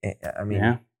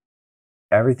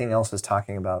 everything else is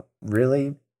talking about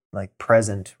really like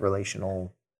present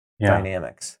relational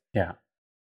dynamics. Yeah.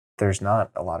 There's not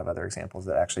a lot of other examples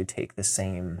that actually take the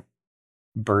same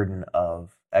burden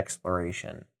of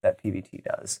exploration that PBT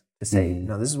does to say,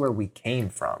 no, this is where we came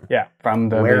from. Yeah, from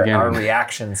the where beginning. Our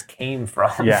reactions came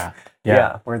from. Where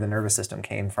the nervous system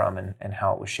came from and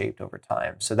how it was shaped over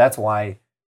time. So that's why,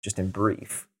 just in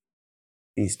brief,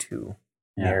 these two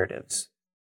narratives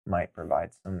might provide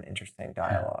some interesting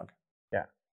dialogue. Yeah.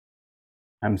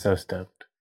 I'm so stoked.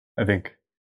 I think.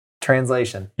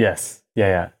 Translation. Yes.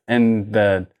 Yeah. And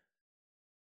I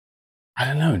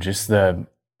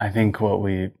think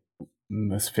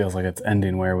this feels like it's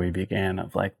ending where we began,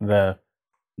 of like the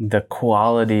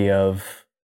quality of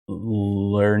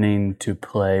learning to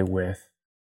play with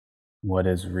what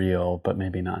is real but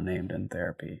maybe not named in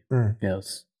therapy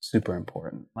feels super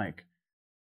important. Like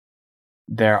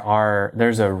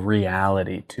there's a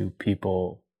reality to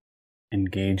people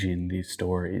engaging these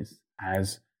stories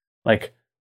as like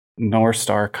North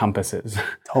Star compasses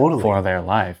for their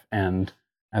life. And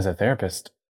as a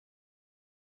therapist,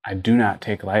 I do not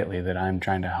take lightly that I'm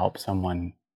trying to help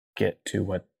someone get to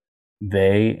what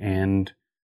they and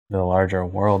the larger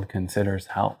world considers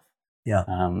health. Yeah.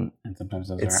 And sometimes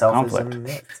those Itself are conflict. is a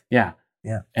myth. Yeah.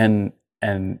 Yeah. And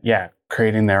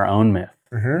creating their own myth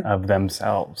Mm-hmm. of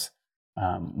themselves,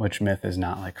 which myth is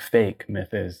not like fake.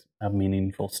 Myth is a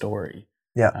meaningful story.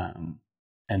 Yeah.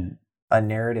 And a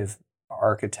narrative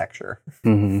architecture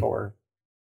for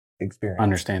experience.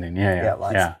 Understanding. Yeah.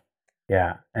 Life.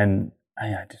 Yeah. And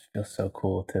I just feel so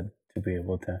cool to be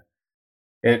able to,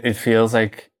 it feels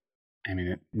like, I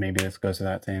mean, maybe this goes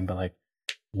without saying, but like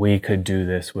we could do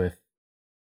this with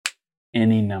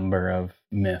any number of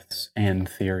myths and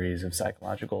theories of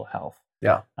psychological health.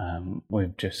 Yeah.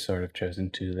 We've just sort of chosen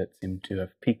two that seem to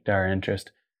have piqued our interest.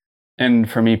 And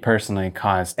for me personally,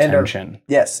 caused tension.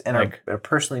 And are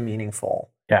personally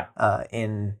meaningful. Yeah.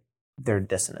 In their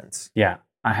dissonance. Yeah.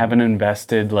 I have an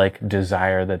invested like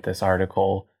desire that this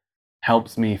article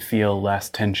helps me feel less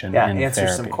tension in answer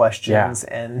therapy. Some questions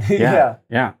and Yes.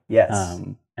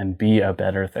 And be a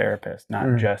better therapist,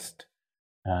 not just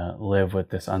live with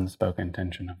this unspoken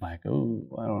tension of like, oh,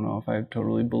 I don't know if I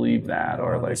totally believe that,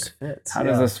 or like, how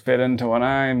does this fit into what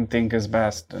I think is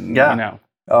best? And you know.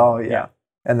 Oh yeah.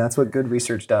 And that's what good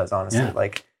research does, honestly. Yeah.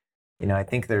 Like, I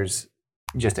think there's,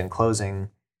 just in closing,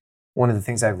 one of the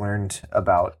things I've learned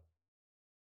about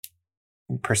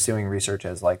pursuing research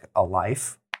as like a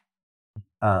life,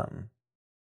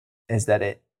 is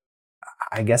that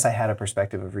I guess I had a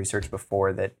perspective of research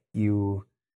before that you,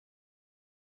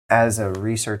 as a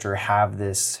researcher, have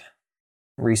this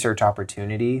research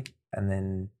opportunity and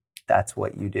then that's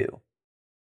what you do.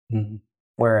 Mm-hmm.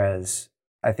 Whereas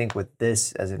I think with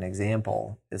this as an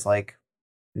example is like,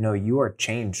 no, you are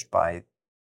changed by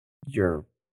your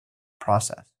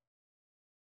process.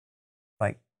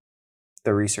 Like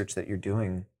the research that you're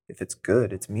doing, if it's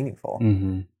good, it's meaningful.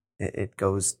 Mm-hmm. It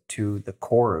goes to the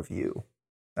core of you.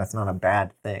 That's not a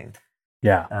bad thing.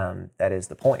 Yeah. That is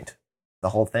the point, the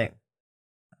whole thing.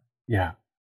 Yeah.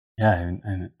 Yeah.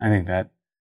 And I think that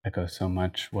echoes so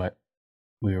much what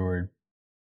we were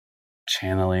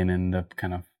channeling in the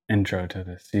kind of intro to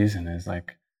this season is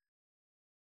like,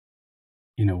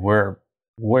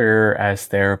 we're as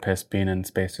therapists being in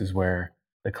spaces where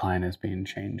the client is being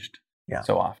changed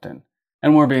so often.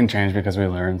 And we're being changed because we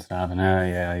learn stuff and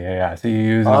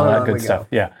CEUs and all that good stuff.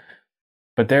 Yeah.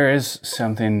 But there is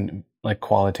something like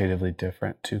qualitatively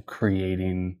different to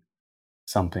creating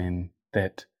something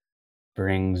that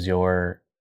brings your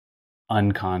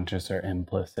unconscious or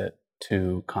implicit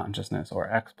to consciousness or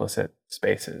explicit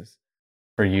spaces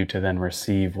for you to then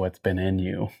receive what's been in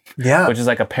you. Yeah. Which is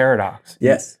like a paradox.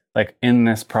 Yes. Like in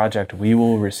this project, we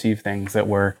will receive things that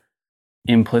were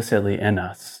implicitly in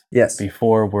us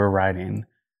before we're writing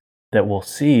that we'll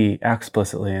see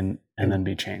explicitly and then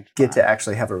be changed. Get to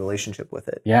actually have a relationship with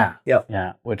it. Yeah. Yep.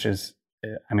 Yeah. Which is,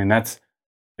 I mean, that's,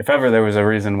 if ever there was a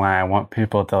reason why I want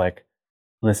people to like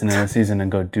listen to the season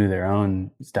and go do their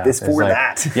own stuff. It's for like,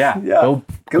 that. Yeah.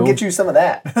 Go get you some of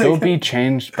that. Go be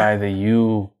changed by the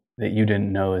you that you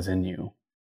didn't know is in you.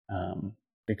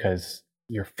 Because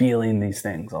you're feeling these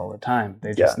things all the time.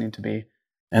 They just need to be,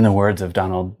 in the words of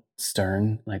Donald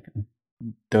Stern, like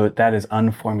that is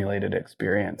unformulated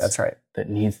experience. That's right. That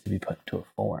needs to be put to a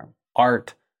form.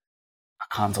 Art, a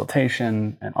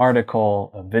consultation, an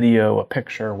article, a video, a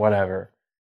picture, whatever.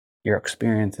 Your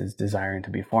experience is desiring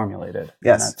to be formulated.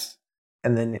 Yes.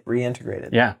 And then reintegrated.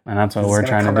 Yeah. And that's what we're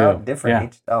trying to do. Out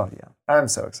different. Oh, yeah. I'm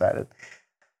so excited.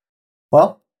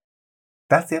 Well,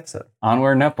 that's the episode.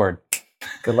 Onward and upward.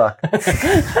 Good luck.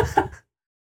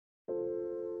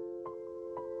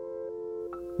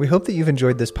 We hope that you've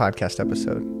enjoyed this podcast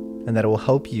episode and that it will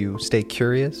help you stay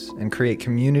curious and create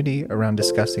community around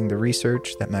discussing the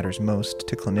research that matters most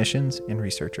to clinicians and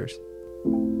researchers.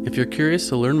 If you're curious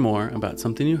to learn more about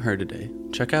something you heard today,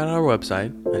 check out our website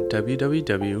at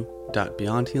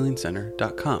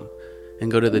www.beyondhealingcenter.com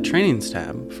and go to the Trainings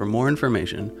tab for more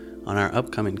information on our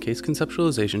upcoming case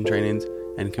conceptualization trainings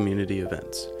and community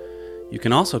events. You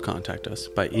can also contact us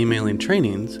by emailing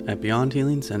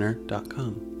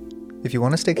trainings@beyondhealingcenter.com. If you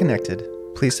want to stay connected,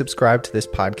 please subscribe to this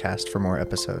podcast for more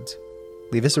episodes.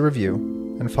 Leave us a review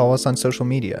and follow us on social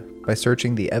media by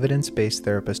searching the Evidence-Based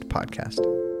Therapist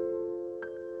Podcast.